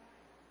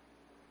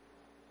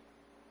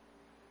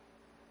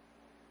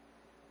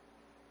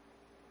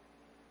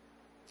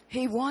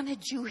 He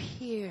wanted you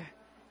here.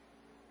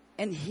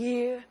 And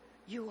here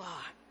you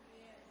are.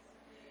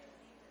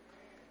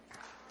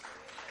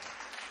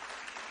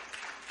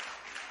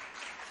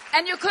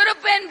 And you could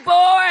have been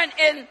born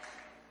in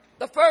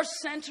the first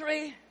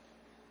century,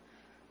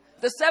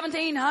 the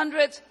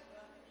 1700s.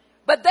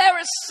 But there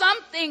is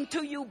something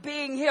to you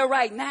being here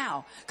right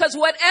now. Because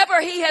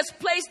whatever he has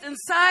placed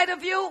inside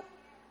of you,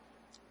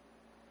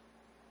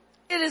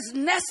 it is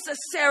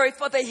necessary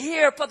for the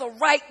here, for the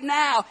right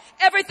now.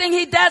 Everything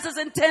he does is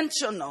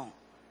intentional.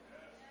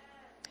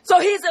 So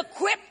he's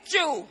equipped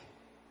you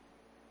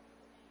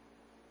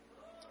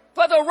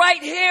for the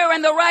right here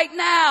and the right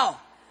now.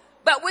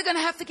 But we're going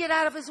to have to get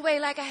out of his way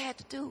like I had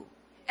to do.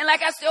 And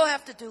like I still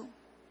have to do.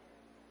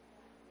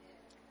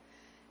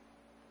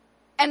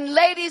 And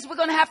ladies, we're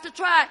going to have to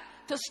try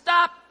to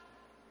stop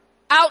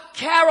out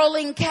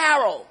caroling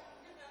Carol.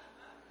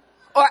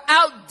 Or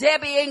out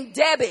Debbieing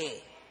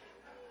Debbie.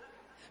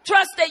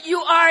 Trust that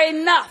you are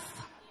enough.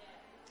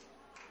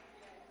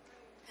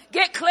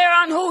 Get clear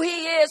on who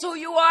he is, who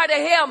you are to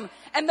him.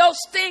 And those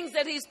things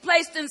that he's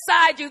placed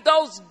inside you,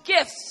 those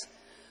gifts,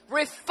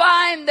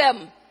 refine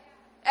them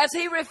as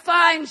he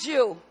refines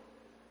you.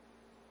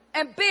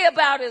 And be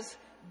about his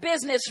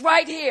business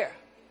right here.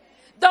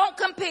 Don't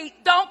compete.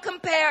 Don't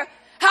compare.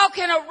 How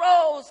can a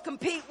rose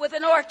compete with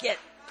an orchid?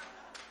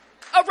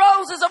 A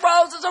rose is a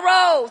rose is a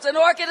rose. An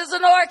orchid is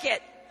an orchid.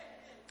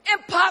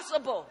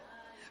 Impossible.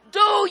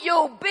 Do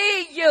you,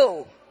 be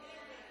you.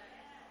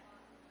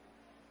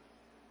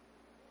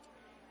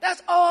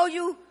 That's all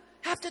you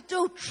have to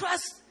do.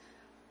 Trust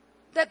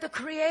that the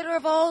creator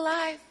of all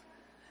life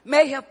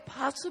may have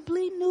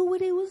possibly knew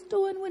what he was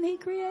doing when he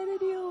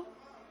created you.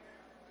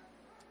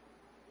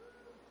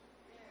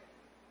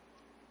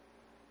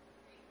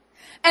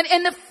 And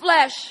in the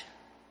flesh,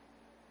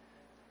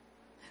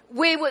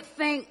 we would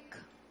think,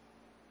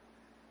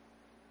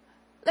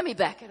 let me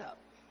back it up.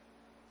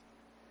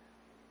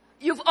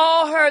 You've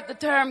all heard the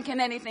term,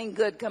 can anything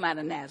good come out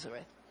of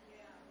Nazareth?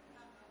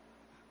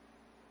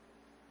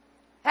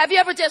 Have you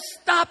ever just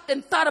stopped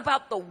and thought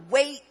about the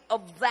weight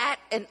of that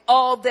and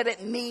all that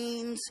it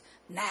means?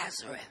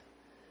 Nazareth.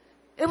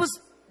 It was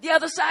the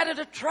other side of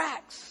the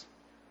tracks.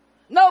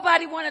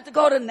 Nobody wanted to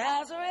go to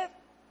Nazareth.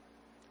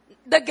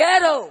 The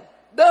ghetto,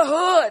 the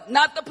hood,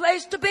 not the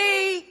place to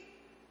be.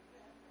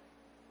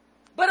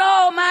 But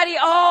Almighty,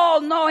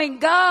 all-knowing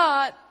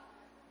God,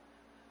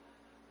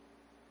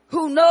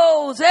 who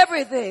knows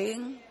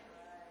everything,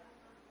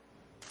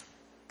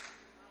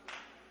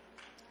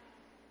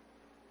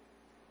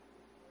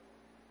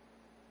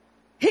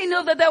 he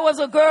knew that there was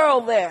a girl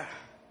there,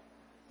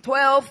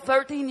 12,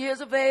 13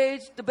 years of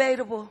age,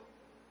 debatable.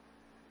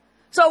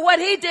 So what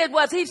he did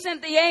was he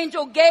sent the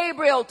angel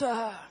Gabriel to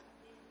her.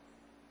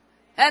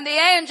 And the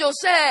angel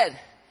said,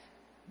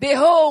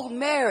 behold,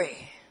 Mary,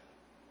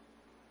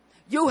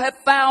 you have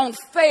found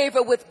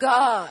favor with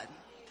God.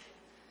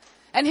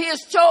 And he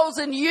has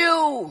chosen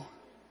you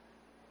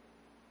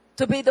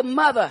to be the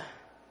mother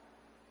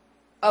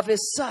of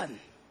his son.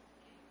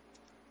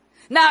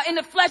 Now, in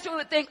the flesh, we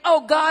would think,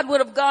 oh, God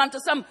would have gone to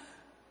some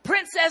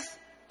princess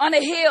on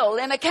a hill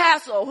in a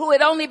castle who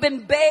had only been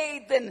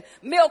bathed in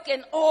milk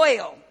and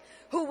oil,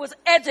 who was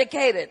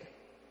educated,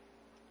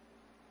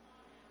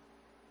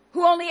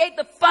 who only ate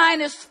the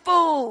finest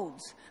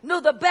foods, knew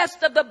the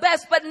best of the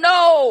best. But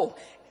no,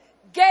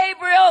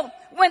 Gabriel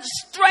went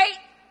straight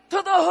to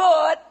the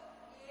hood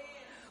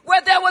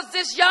where there was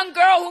this young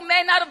girl who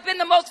may not have been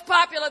the most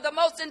popular, the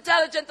most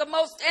intelligent, the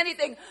most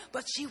anything,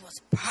 but she was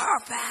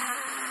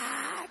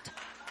perfect.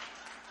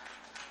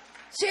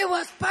 She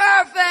was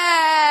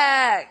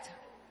perfect.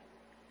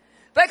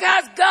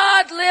 Because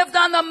God lived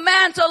on the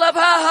mantle of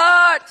her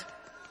heart.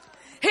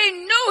 He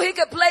knew he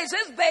could place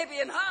his baby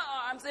in her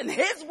arms, in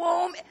his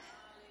womb,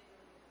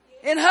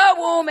 in her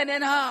womb and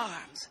in her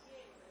arms.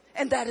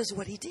 And that is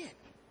what he did.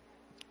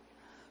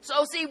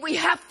 So see, we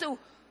have to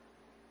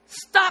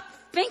stop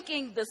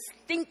thinking the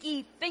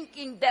stinky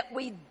thinking that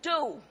we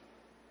do.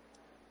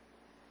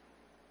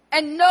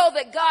 And know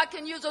that God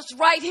can use us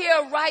right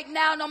here, right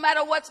now, no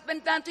matter what's been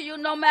done to you,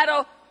 no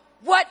matter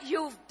what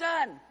you've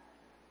done.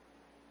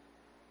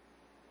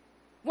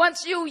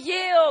 Once you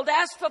yield,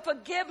 ask for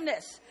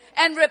forgiveness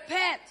and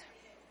repent.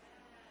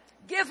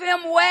 Give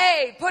him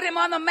way. Put him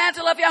on the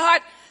mantle of your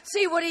heart.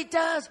 See what he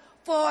does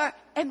for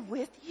and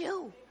with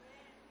you.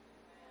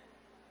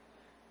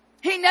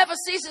 He never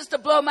ceases to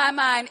blow my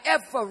mind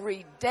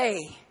every day.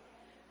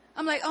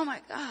 I'm like, oh my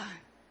God.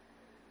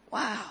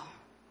 Wow.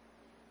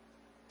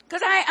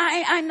 Because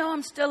I know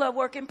I'm still a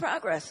work in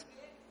progress.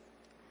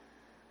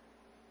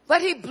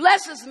 But he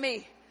blesses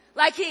me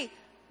like he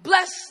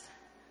blessed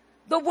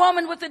the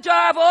woman with the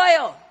jar of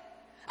oil.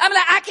 I'm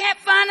like, I can't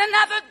find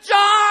another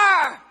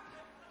jar.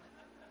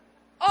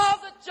 All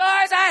the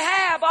jars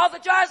I have, all the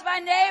jars my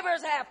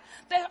neighbors have,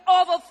 they're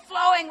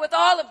overflowing with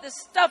all of this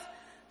stuff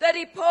that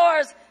he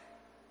pours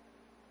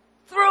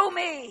through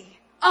me,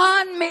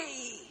 on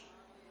me.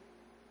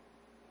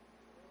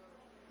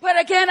 But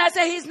again, I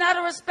say he's not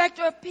a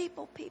respecter of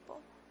people.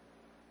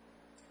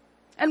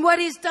 And what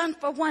he's done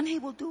for one, he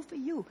will do for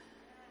you.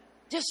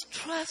 Just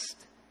trust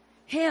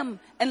him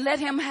and let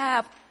him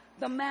have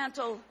the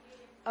mantle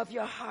of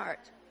your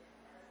heart.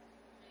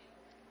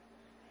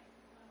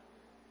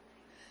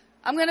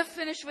 I'm going to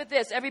finish with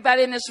this.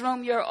 Everybody in this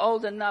room, you're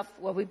old enough.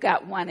 Well, we've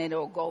got one and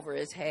it'll go over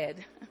his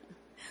head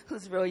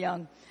who's real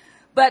young.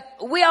 But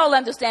we all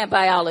understand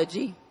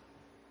biology.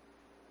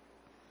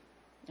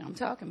 I'm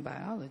talking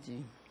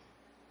biology.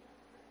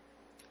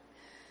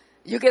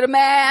 You get a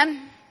man,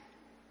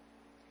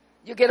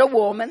 you get a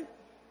woman.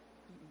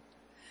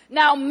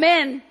 Now,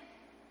 men,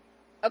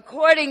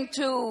 according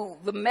to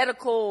the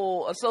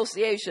Medical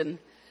Association,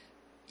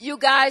 you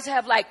guys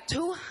have like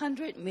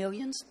 200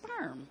 million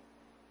sperm.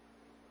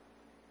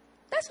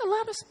 That's a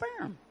lot of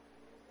sperm.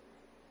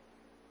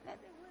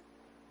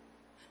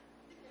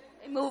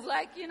 They move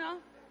like,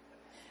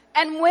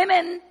 And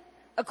women,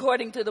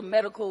 according to the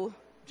medical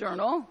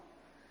journal,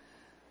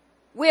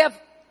 we have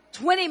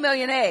 20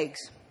 million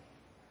eggs.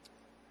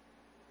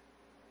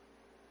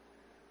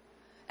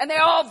 And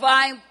they're all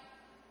vying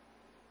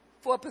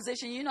for a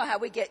position. You know how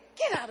we get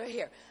out of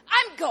here.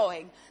 I'm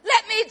going.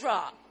 Let me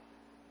drop.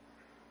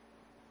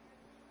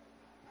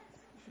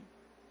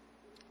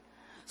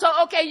 So,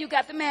 okay, you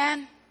got the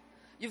man.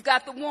 You've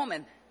got the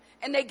woman.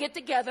 And they get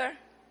together.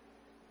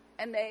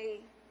 And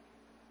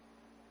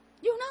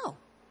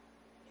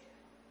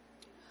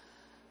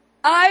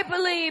I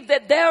believe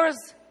that there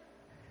is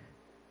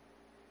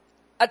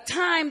a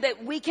time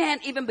that we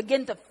can't even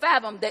begin to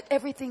fathom that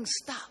everything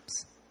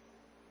stops.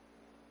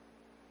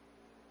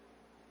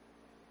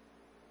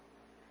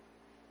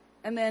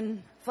 And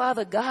then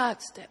Father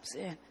God steps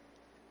in.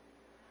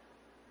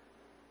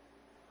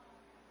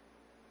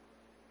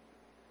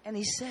 And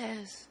he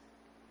says,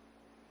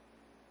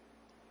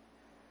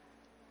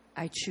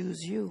 I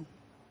choose you.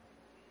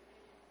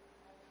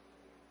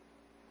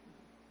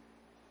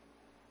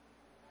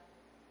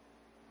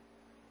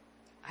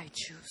 I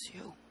choose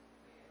you.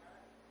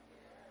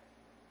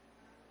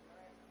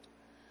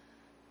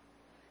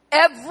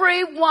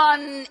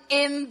 Everyone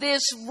in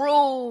this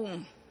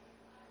room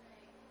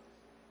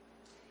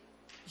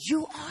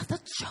You are the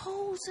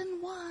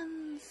chosen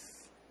ones.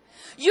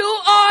 You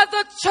are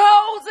the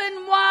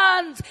chosen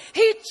ones.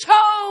 He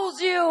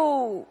chose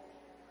you.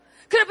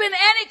 Could have been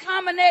any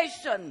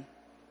combination.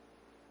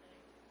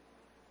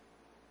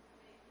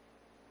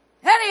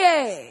 Any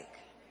egg.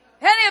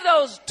 Any of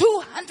those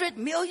 200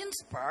 million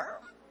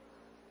sperm.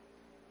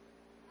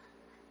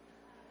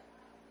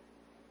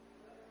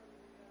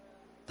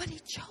 But he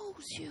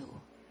chose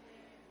you.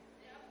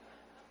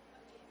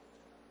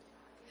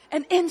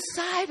 And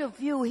inside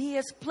of you, he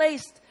has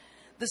placed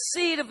the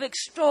seed of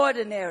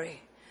extraordinary.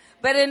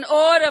 But in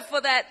order for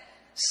that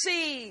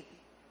seed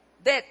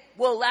that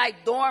will lie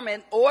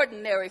dormant,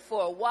 ordinary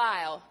for a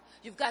while,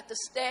 you've got to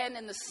stand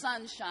in the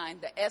sunshine,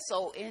 the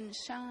S-O-N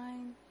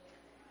shine,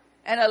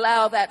 and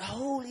allow that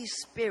Holy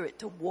Spirit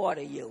to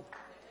water you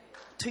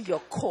to your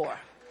core.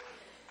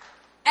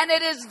 And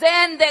it is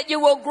then that you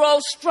will grow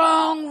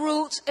strong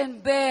roots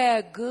and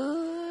bear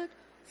good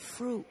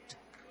fruit.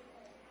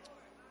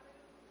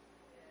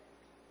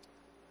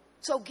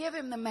 So give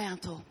him the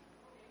mantle.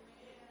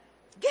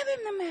 Give him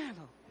the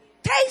mantle.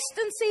 Taste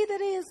and see that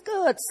he is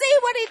good. See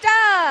what he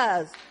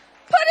does.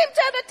 Put him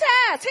to the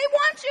test. He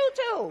wants you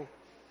to.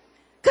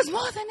 Because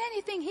more than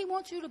anything, he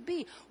wants you to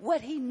be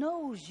what he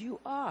knows you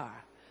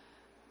are.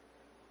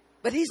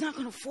 But he's not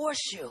going to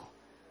force you.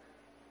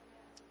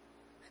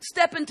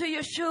 Step into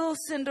your shoes,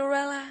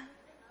 Cinderella.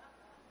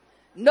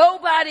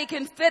 Nobody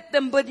can fit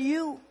them but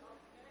you.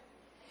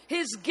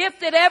 He's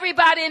gifted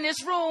everybody in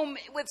this room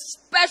with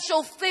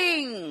special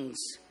things.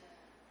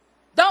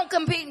 Don't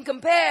compete and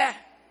compare.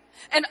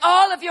 And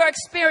all of your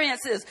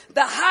experiences,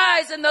 the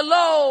highs and the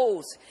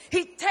lows,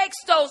 he takes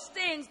those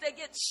things that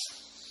get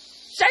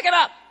shaken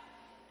up.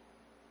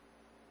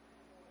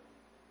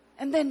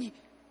 And then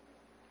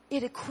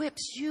it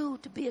equips you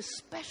to be a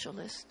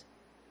specialist.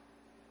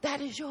 That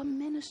is your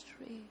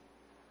ministry.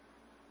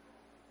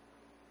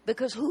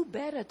 Because who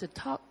better to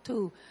talk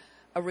to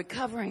a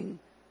recovering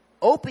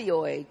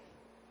opioid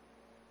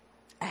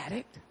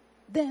addict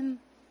than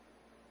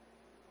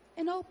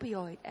an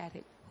opioid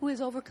addict who is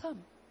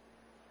overcome?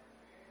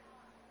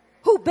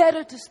 Who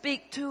better to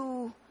speak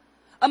to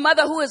a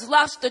mother who has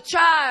lost a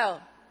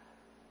child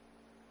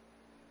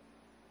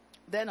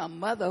than a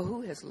mother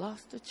who has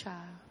lost a child?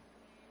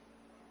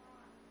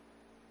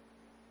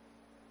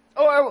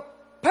 Or a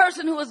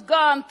person who has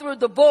gone through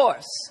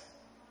divorce.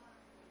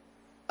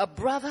 A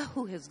brother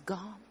who has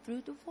gone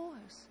through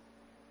divorce.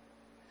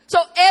 So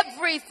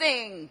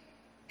everything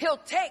he'll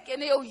take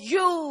and he'll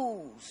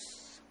use.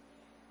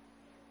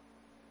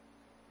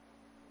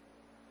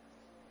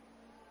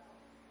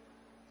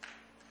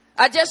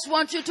 I just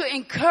want you to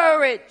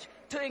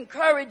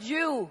encourage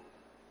you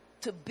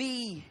to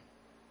be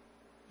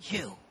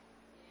you.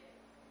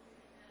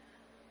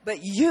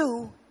 But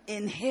you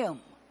in him.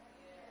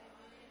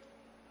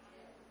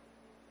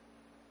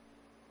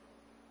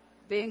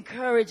 Be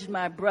encouraged,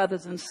 my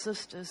brothers and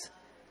sisters,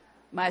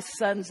 my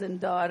sons and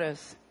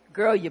daughters.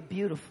 Girl, you're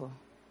beautiful.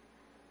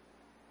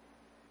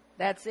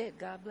 That's it.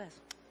 God bless.